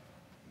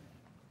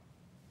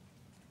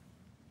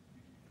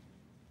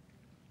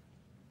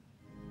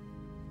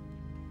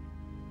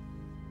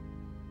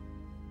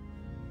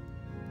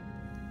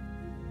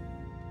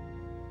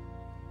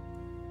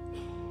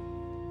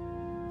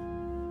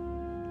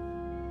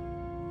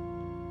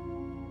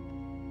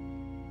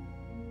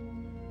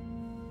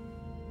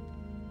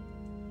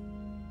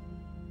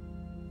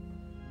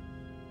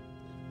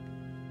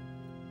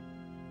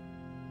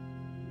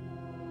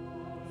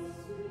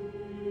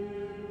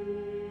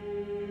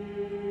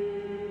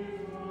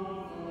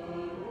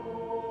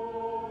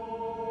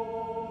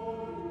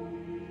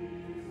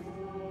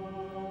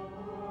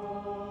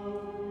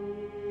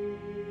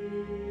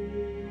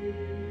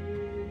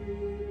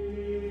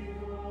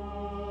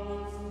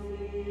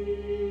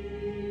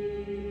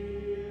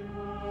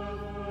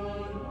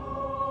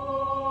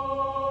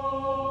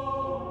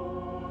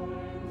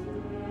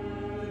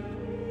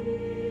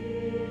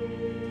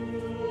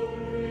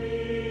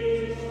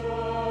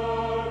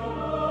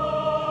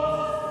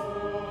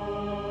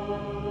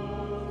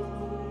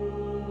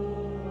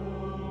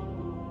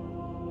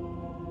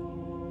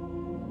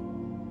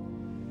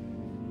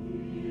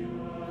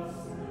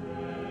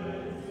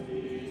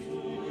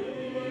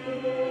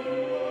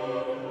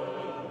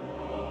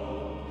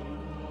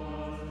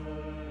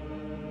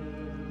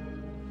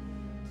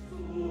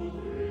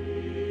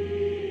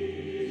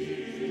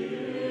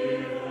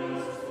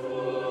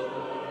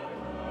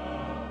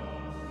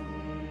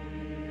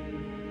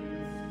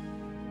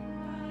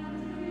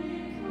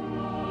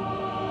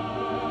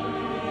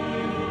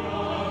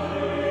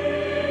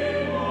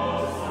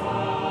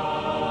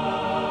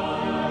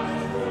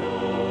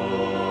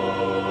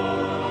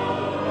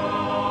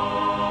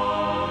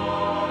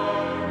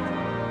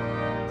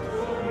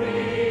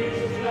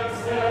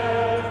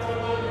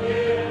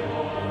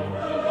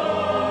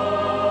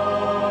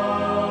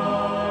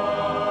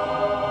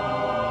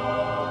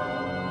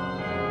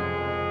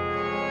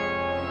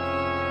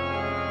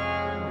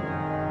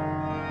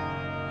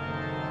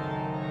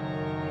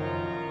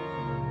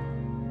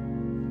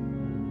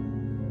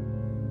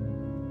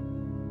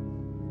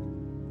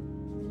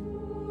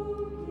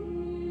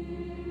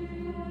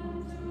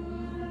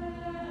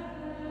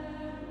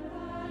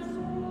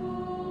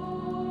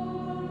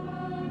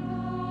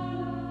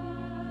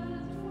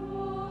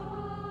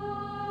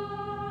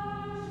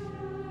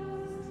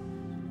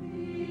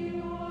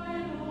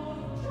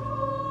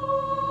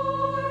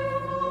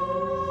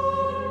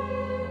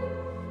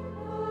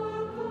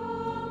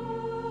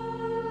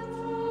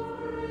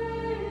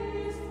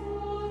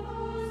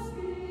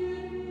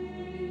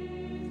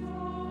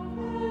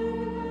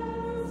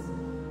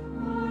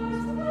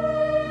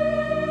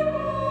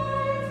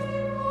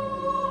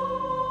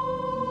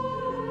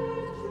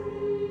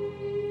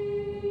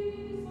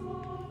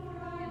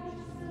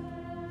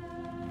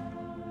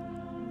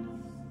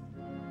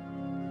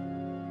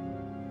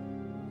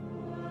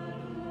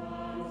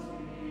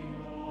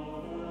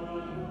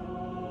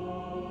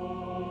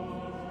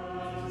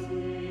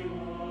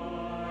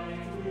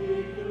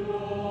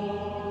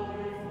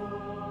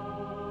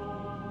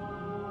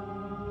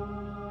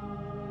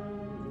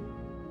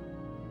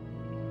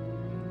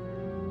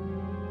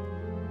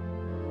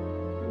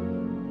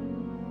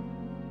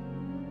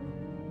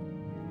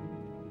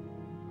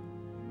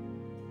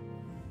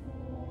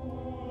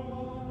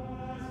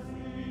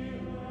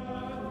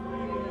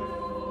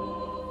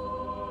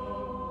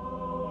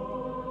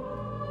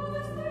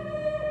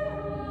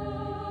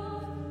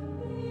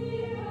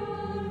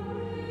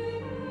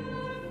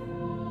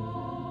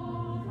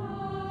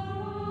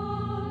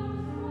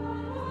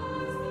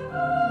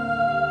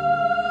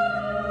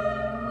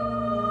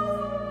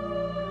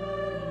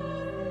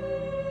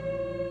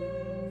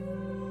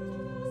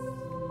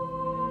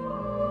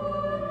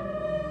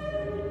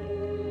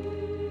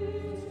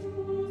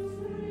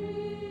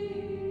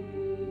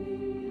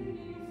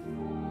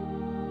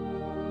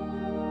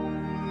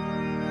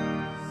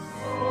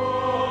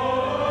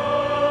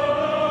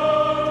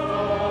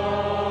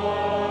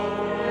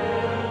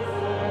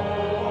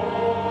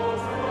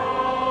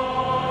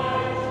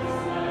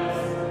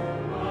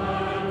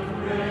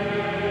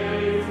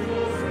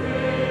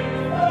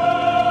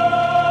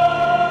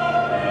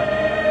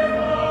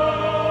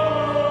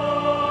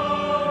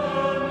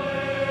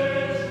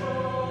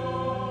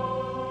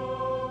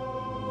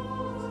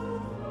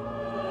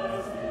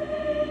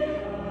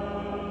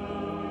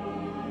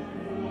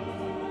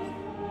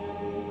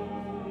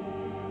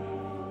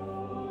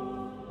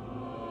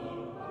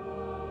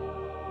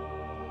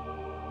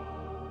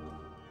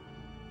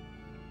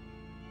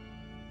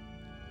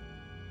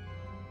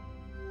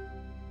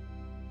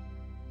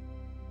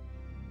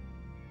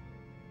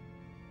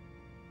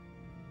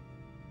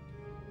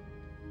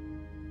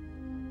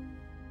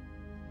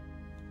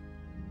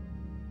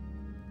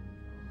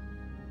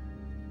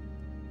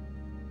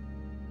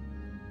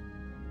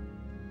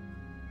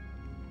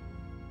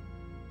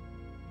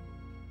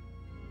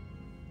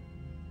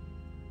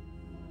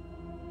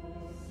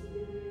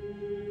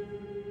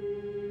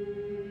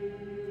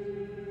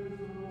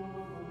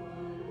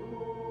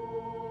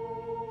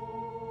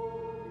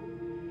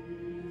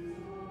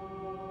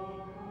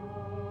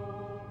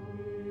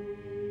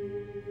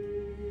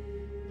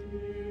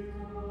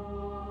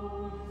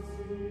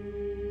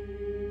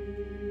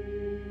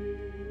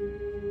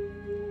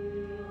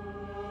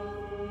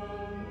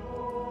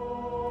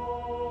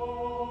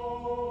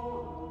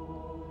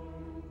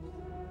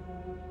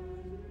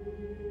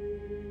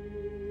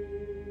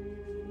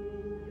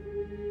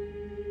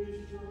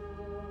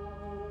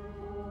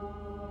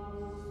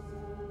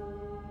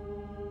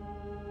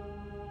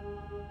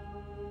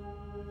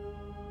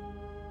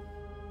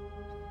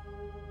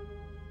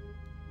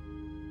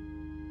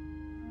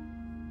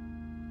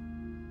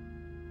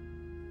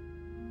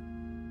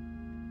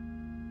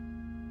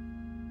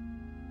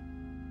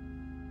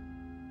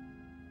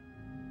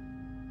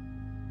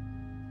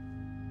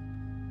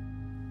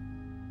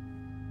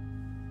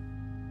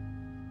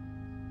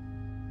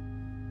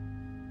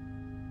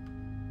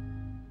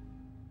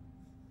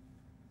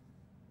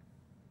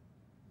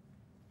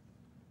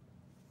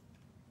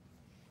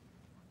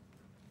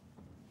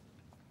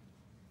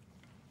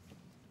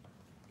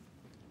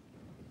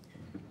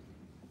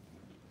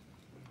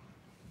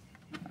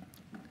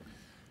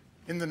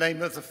 In the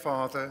name of the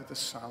Father, the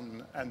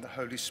Son, and the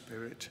Holy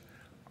Spirit.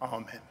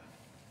 Amen.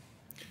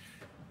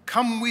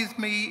 Come with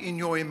me in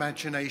your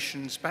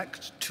imaginations back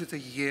to the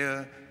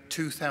year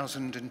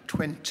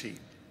 2020.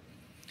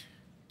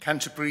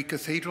 Canterbury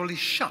Cathedral is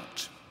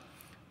shut.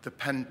 The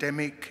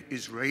pandemic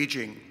is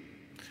raging.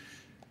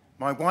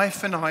 My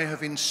wife and I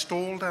have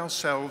installed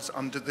ourselves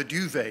under the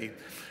duvet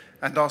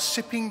and are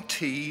sipping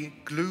tea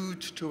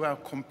glued to our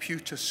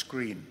computer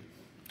screen,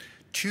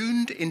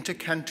 tuned into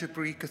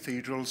Canterbury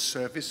Cathedral's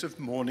service of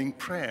morning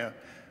prayer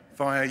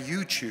via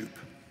YouTube.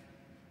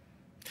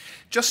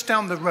 Just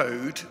down the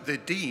road, the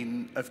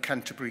Dean of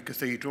Canterbury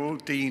Cathedral,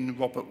 Dean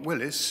Robert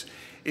Willis,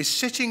 is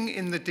sitting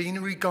in the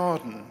deanery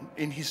garden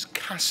in his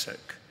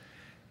cassock.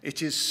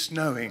 It is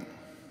snowing.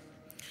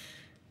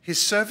 His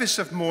service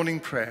of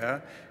morning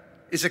prayer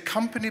is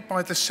accompanied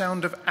by the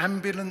sound of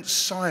ambulance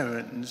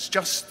sirens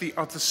just the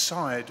other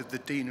side of the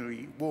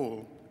deanery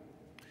wall.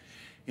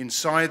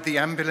 Inside the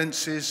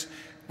ambulances,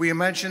 we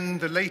imagine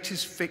the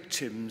latest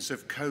victims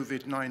of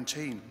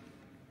COVID-19.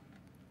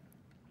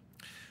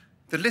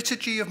 The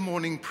liturgy of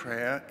morning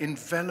prayer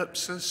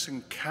envelops us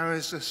and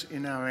carries us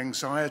in our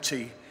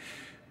anxiety.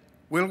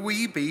 Will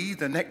we be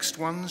the next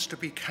ones to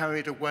be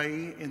carried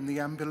away in the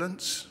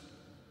ambulance?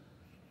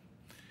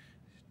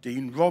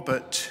 Dean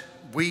Robert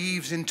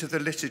weaves into the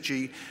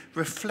liturgy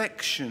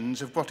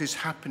reflections of what is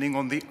happening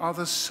on the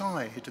other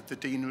side of the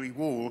deanery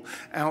wall,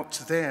 out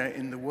there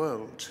in the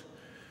world.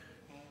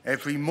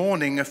 Every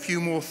morning, a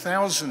few more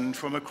thousand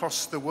from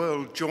across the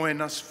world join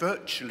us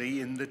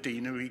virtually in the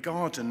deanery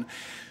garden,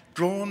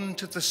 drawn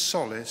to the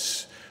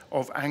solace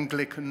of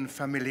Anglican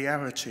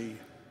familiarity,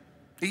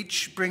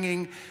 each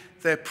bringing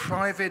their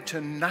private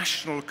and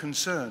national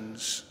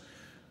concerns.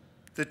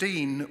 The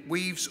Dean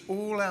weaves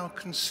all our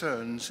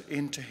concerns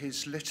into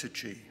his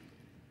liturgy.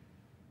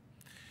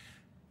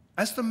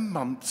 As the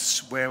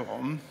months wear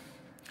on,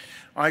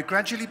 I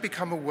gradually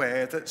become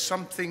aware that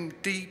something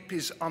deep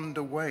is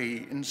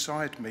underway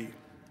inside me.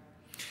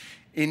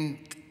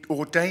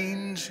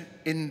 Ordained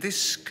in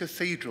this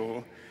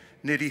cathedral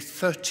nearly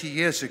 30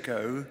 years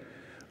ago,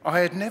 I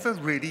had never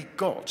really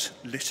got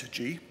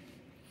liturgy.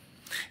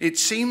 It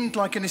seemed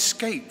like an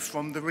escape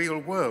from the real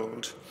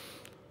world,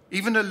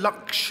 even a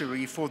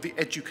luxury for the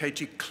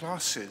educated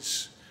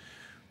classes.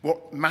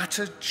 What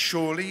mattered,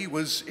 surely,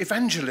 was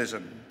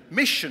evangelism,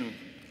 mission,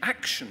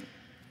 action.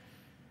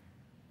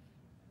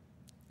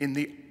 In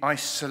the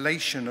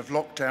isolation of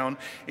lockdown,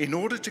 in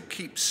order to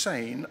keep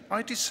sane,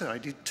 I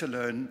decided to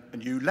learn a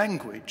new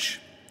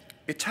language,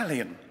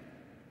 Italian.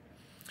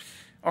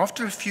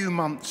 After a few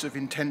months of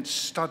intense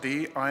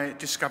study, I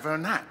discovered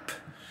an app,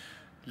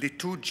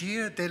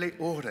 Liturgia delle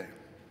Ore,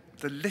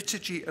 the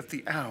Liturgy of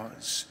the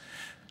Hours,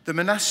 the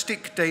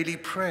monastic daily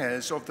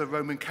prayers of the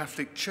Roman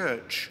Catholic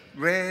Church,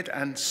 read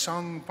and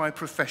sung by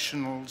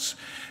professionals,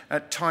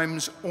 at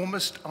times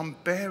almost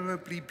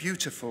unbearably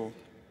beautiful.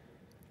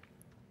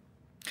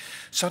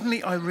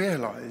 Suddenly I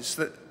realized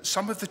that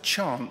some of the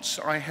chants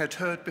I had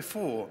heard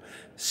before,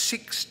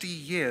 60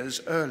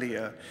 years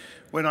earlier,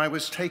 when I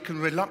was taken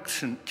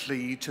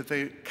reluctantly to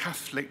the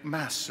Catholic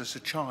Mass as a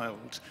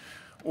child,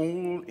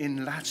 all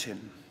in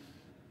Latin.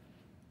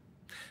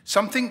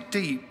 Something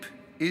deep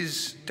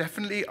is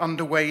definitely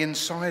underway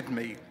inside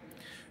me.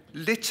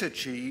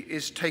 Liturgy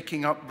is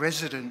taking up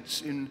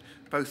residence in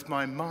both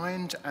my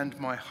mind and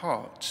my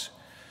heart.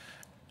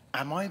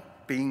 Am I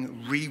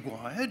being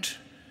rewired?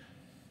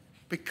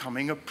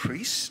 Becoming a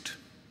priest?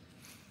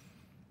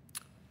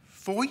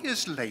 4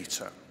 years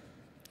later,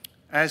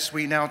 as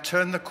we now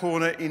turn the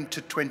corner into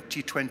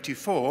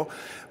 2024,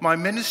 my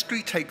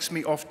ministry takes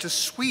me off to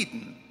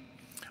Sweden.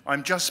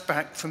 I'm just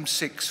back from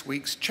 6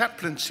 weeks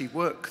chaplaincy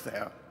work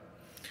there.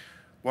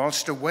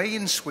 Whilst away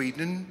in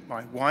Sweden,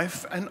 my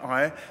wife and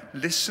I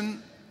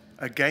listen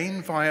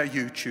again via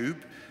YouTube,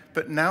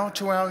 but now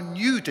to our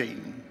new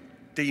Dean,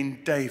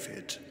 Dean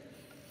David.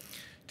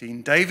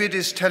 Dean David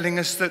is telling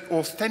us that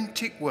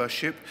authentic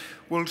worship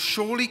will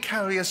surely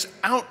carry us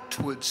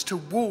outwards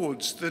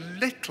towards the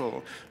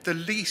little, the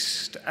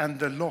least, and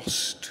the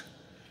lost.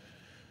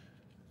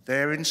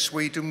 There in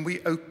Sweden, we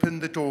open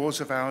the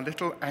doors of our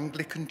little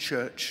Anglican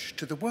church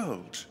to the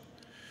world.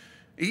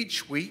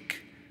 Each week,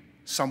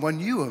 someone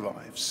new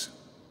arrives.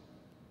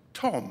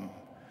 Tom,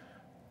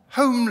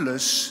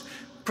 homeless,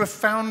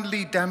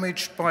 profoundly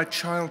damaged by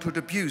childhood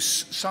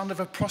abuse, son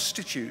of a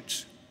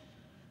prostitute.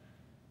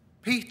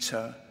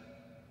 Peter,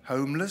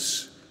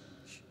 homeless,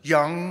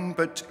 young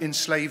but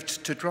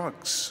enslaved to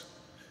drugs.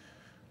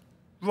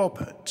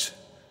 Robert,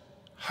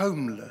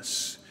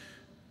 homeless,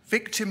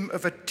 victim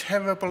of a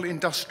terrible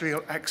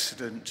industrial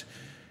accident,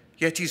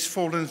 yet he's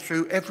fallen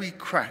through every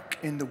crack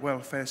in the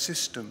welfare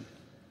system.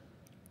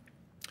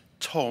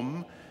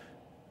 Tom,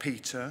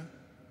 Peter,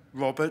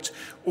 Robert,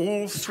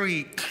 all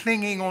three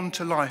clinging on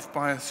to life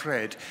by a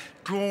thread,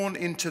 drawn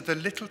into the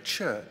little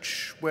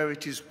church where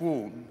it is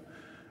warm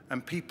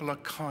and people are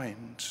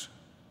kind.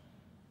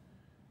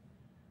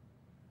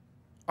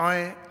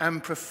 I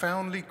am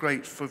profoundly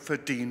grateful for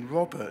Dean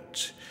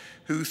Robert,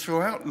 who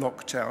throughout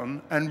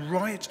lockdown and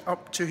right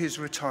up to his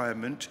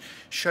retirement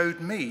showed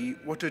me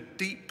what a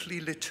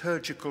deeply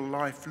liturgical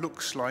life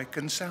looks like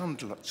and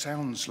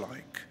sounds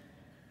like.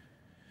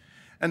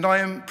 And I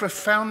am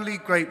profoundly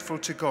grateful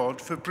to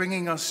God for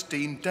bringing us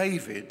Dean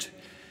David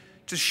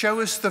to show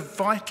us the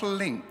vital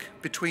link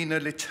between a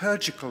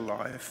liturgical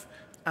life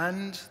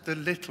and the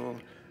little,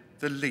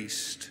 the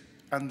least,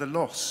 and the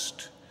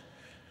lost,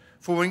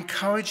 for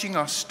encouraging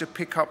us to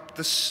pick up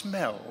the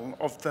smell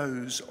of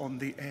those on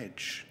the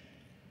edge.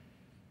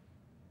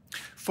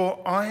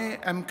 For I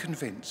am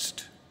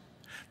convinced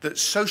that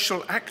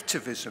social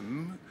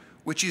activism,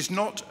 which is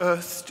not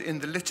earthed in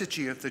the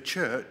liturgy of the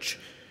Church,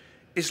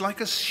 is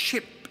like a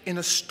ship in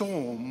a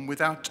storm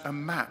without a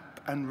map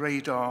and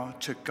radar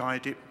to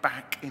guide it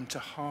back into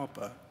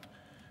harbour.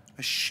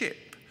 A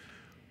ship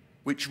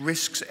which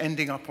risks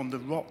ending up on the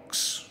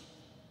rocks.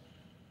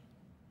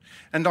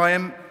 And I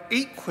am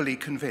equally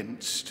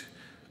convinced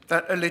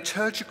that a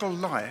liturgical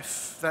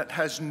life that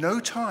has no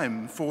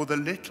time for the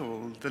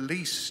little, the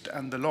least,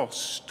 and the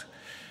lost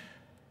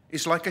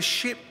is like a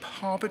ship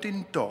harboured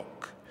in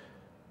dock,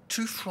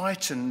 too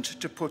frightened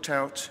to put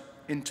out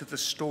into the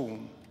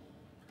storm.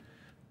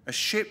 A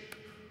ship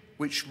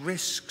which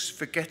risks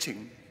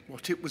forgetting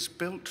what it was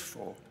built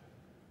for.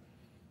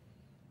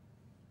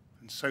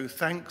 And so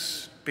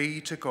thanks be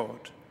to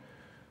God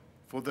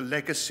for the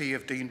legacy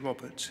of Dean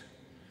Robert.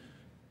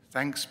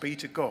 Thanks be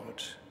to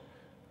God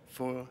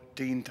for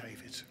Dean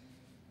David.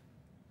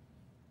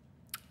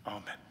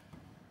 Amen.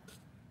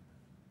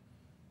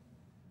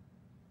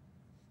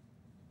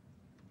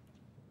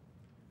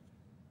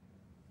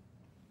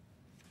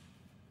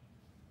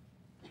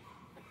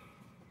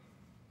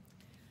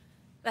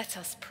 Let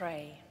us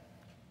pray.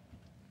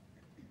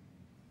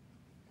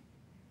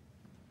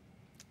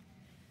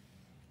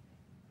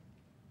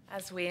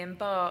 As we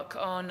embark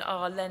on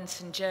our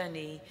Lenten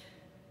journey,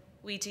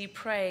 we do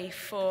pray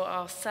for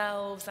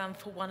ourselves and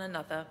for one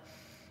another,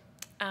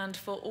 and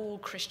for all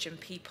Christian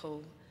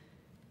people.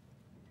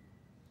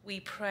 We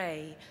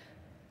pray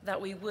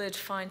that we would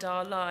find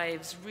our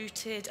lives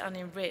rooted and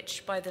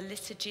enriched by the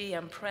liturgy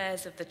and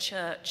prayers of the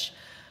Church,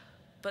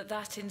 but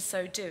that in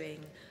so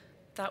doing,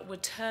 that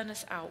would turn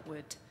us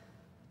outward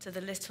to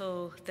the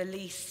little, the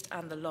least,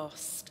 and the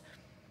lost.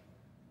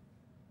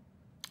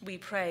 We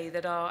pray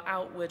that our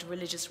outward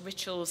religious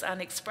rituals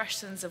and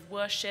expressions of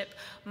worship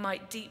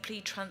might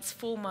deeply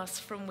transform us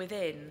from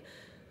within,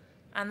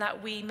 and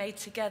that we may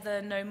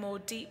together know more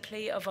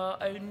deeply of our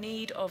own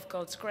need of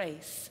God's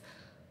grace,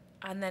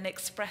 and then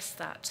express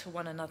that to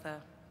one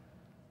another.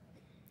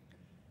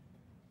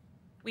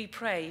 We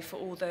pray for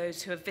all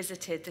those who have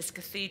visited this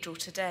cathedral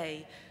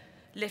today,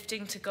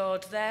 lifting to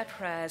God their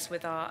prayers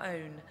with our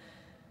own.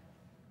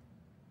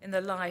 In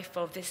the life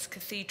of this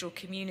cathedral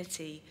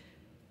community,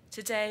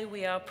 today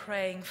we are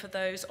praying for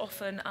those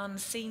often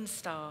unseen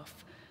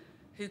staff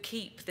who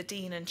keep the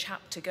Dean and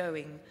chapter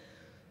going.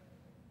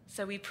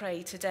 So we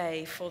pray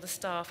today for the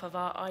staff of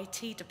our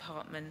IT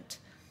department,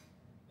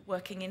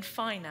 working in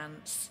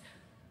finance,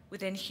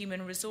 within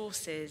human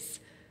resources,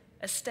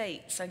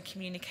 estates and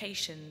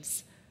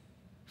communications,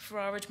 for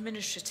our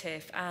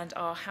administrative and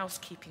our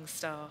housekeeping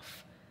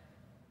staff,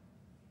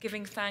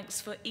 giving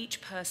thanks for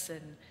each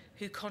person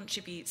who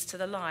contributes to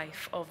the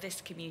life of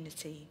this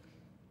community.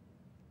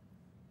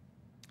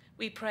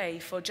 We pray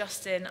for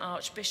Justin,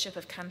 Archbishop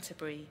of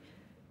Canterbury,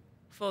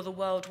 for the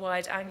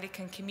worldwide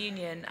Anglican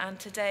Communion, and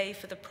today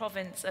for the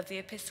province of the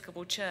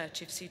Episcopal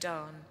Church of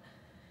Sudan.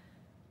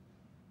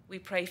 We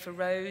pray for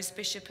Rose,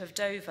 Bishop of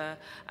Dover,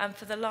 and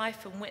for the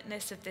life and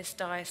witness of this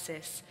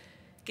diocese,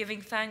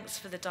 giving thanks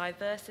for the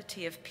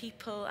diversity of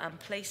people and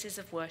places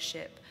of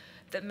worship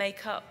that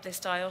make up this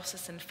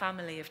diocesan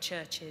family of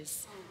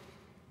churches.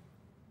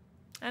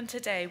 And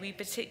today we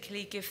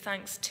particularly give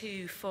thanks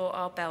too for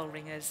our bell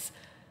ringers,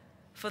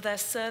 for their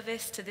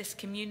service to this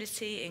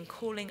community in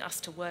calling us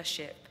to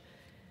worship.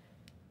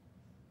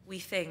 We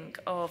think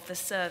of the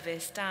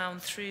service down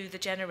through the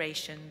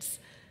generations,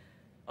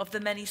 of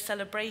the many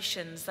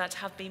celebrations that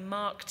have been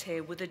marked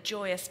here with a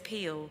joyous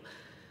peal,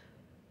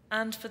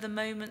 and for the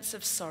moments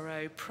of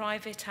sorrow,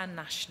 private and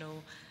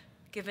national,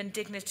 given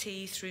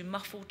dignity through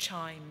muffled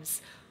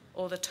chimes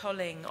or the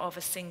tolling of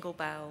a single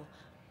bell.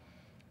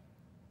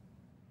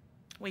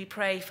 We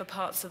pray for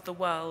parts of the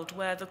world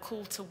where the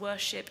call to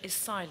worship is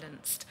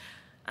silenced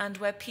and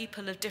where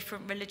people of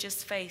different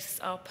religious faiths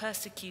are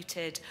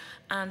persecuted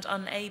and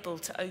unable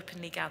to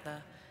openly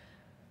gather.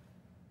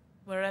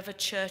 Wherever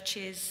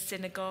churches,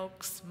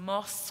 synagogues,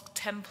 mosques,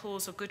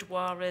 temples, or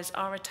gurdwaras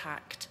are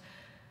attacked,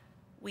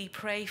 we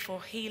pray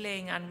for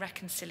healing and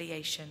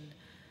reconciliation.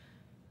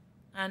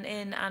 And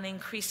in an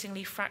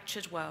increasingly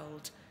fractured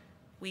world,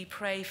 we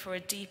pray for a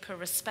deeper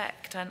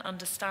respect and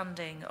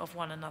understanding of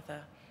one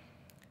another.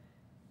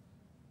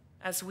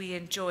 As we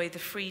enjoy the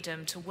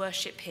freedom to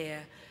worship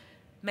here,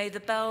 may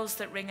the bells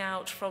that ring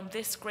out from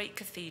this great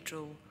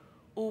cathedral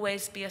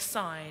always be a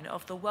sign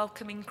of the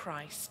welcoming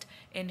Christ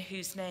in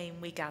whose name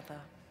we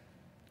gather.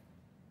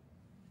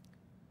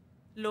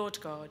 Lord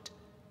God,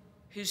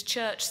 whose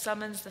church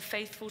summons the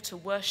faithful to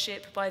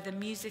worship by the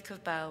music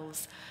of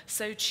bells,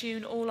 so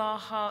tune all our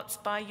hearts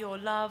by your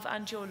love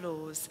and your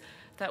laws,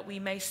 that we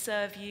may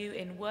serve you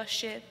in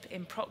worship,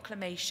 in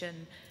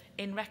proclamation,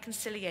 in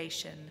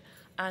reconciliation,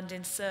 and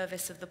in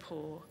service of the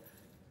poor.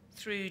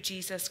 Through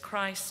Jesus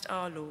Christ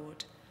our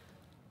Lord.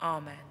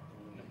 Amen.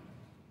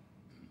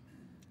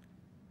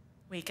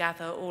 We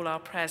gather all our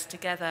prayers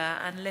together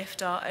and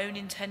lift our own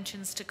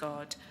intentions to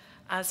God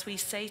as we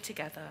say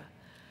together,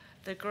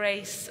 the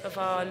grace of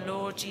our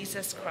Lord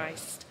Jesus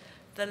Christ,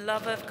 the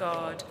love of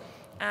God,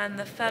 and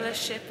the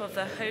fellowship of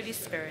the Holy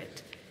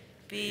Spirit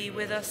be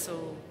with us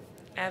all,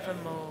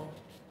 evermore.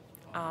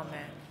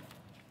 Amen.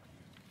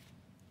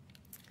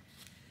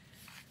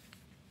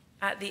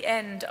 At the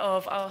end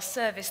of our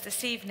service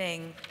this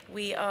evening,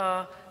 we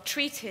are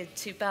treated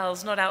to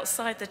bells, not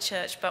outside the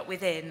church, but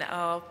within.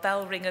 Our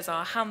bell ringers,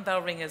 our hand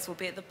bell ringers, will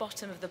be at the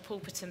bottom of the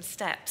pulpitum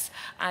steps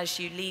as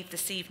you leave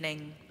this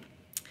evening.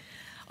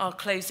 Our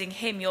closing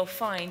hymn you'll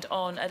find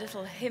on a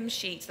little hymn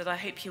sheet that I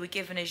hope you were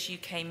given as you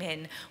came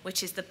in,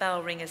 which is the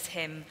Bell Ringers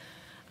hymn.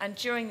 And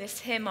during this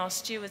hymn, our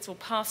stewards will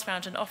pass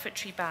around an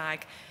offertory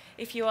bag.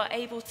 If you are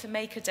able to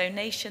make a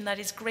donation, that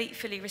is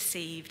gratefully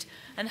received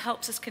and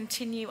helps us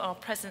continue our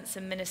presence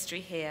and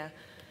ministry here.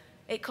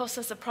 It costs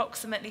us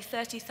approximately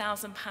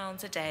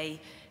 £30,000 a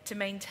day to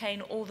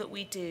maintain all that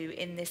we do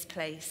in this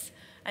place,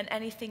 and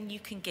anything you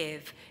can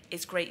give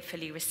is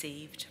gratefully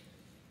received.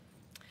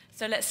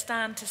 So let's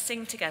stand to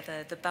sing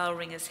together the Bell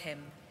Ringers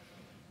hymn.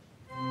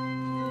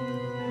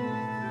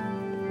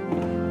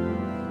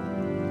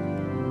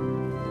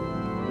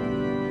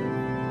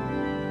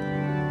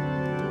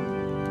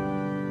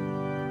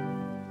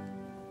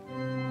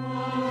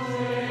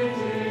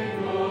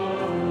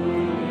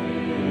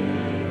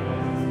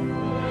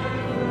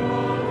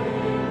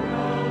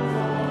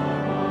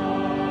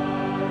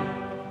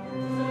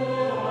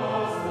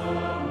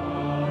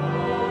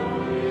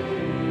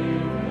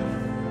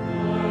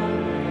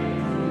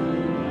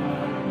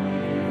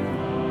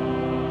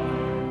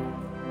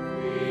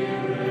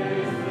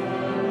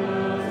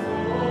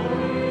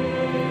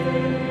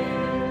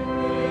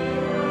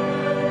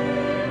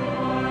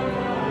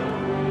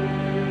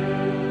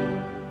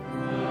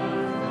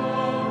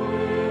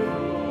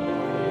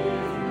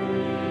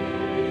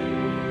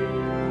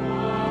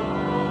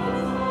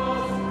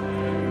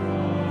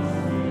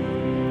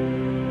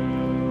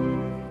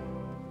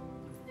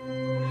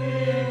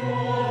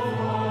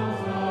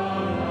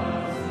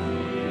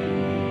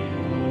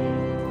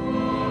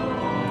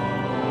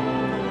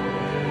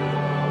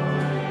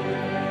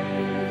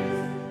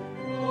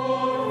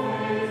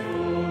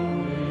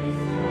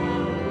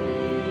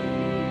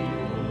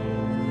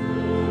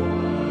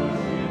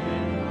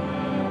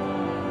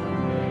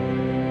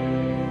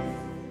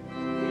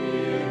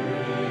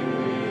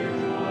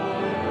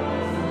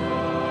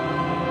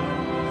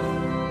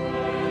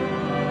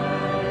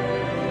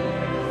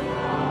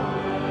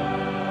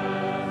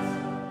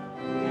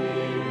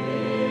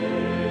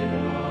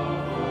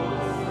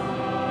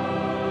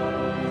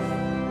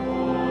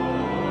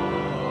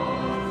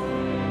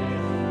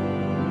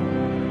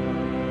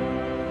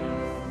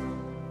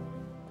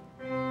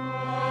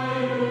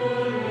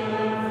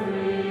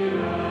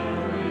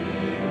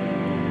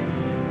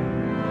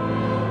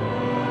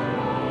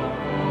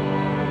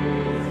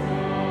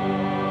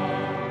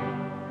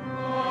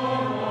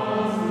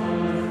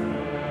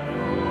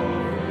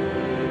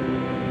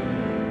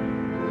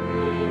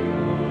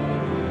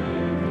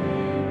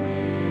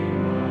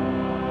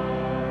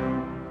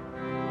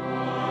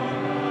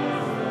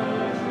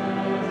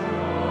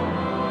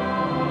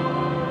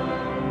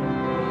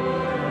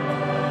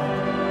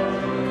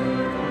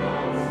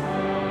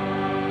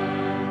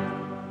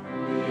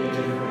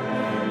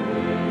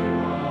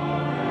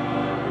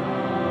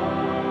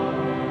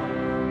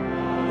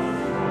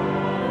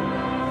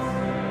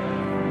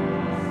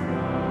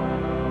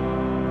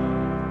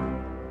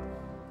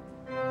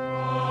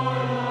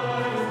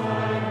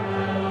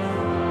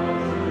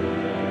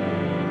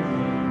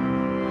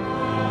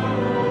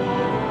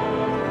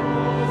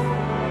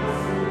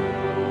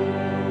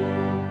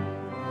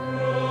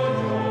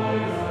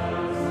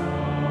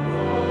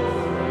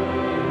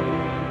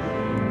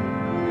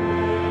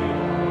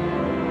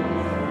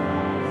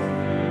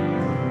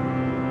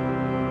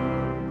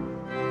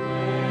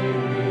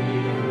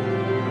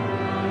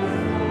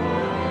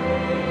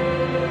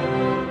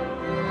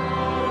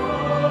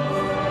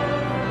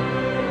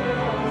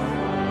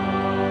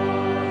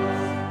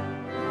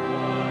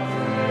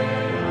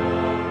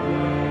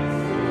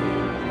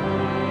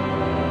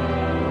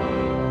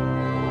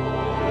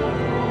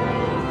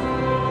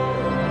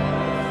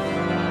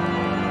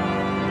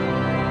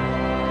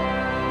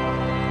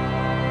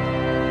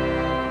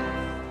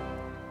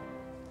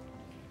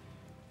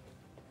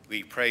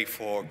 We pray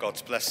for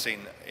God's blessing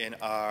in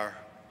our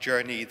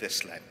journey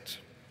this Lent.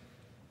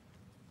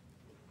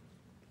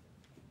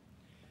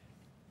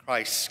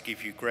 Christ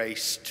give you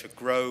grace to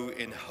grow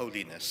in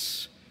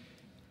holiness,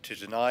 to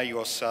deny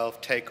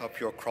yourself, take up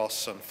your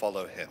cross and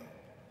follow him.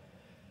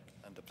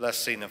 And the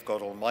blessing of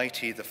God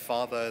Almighty, the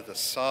Father, the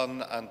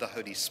Son, and the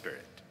Holy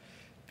Spirit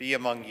be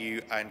among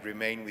you and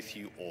remain with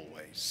you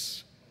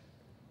always.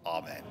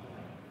 Amen.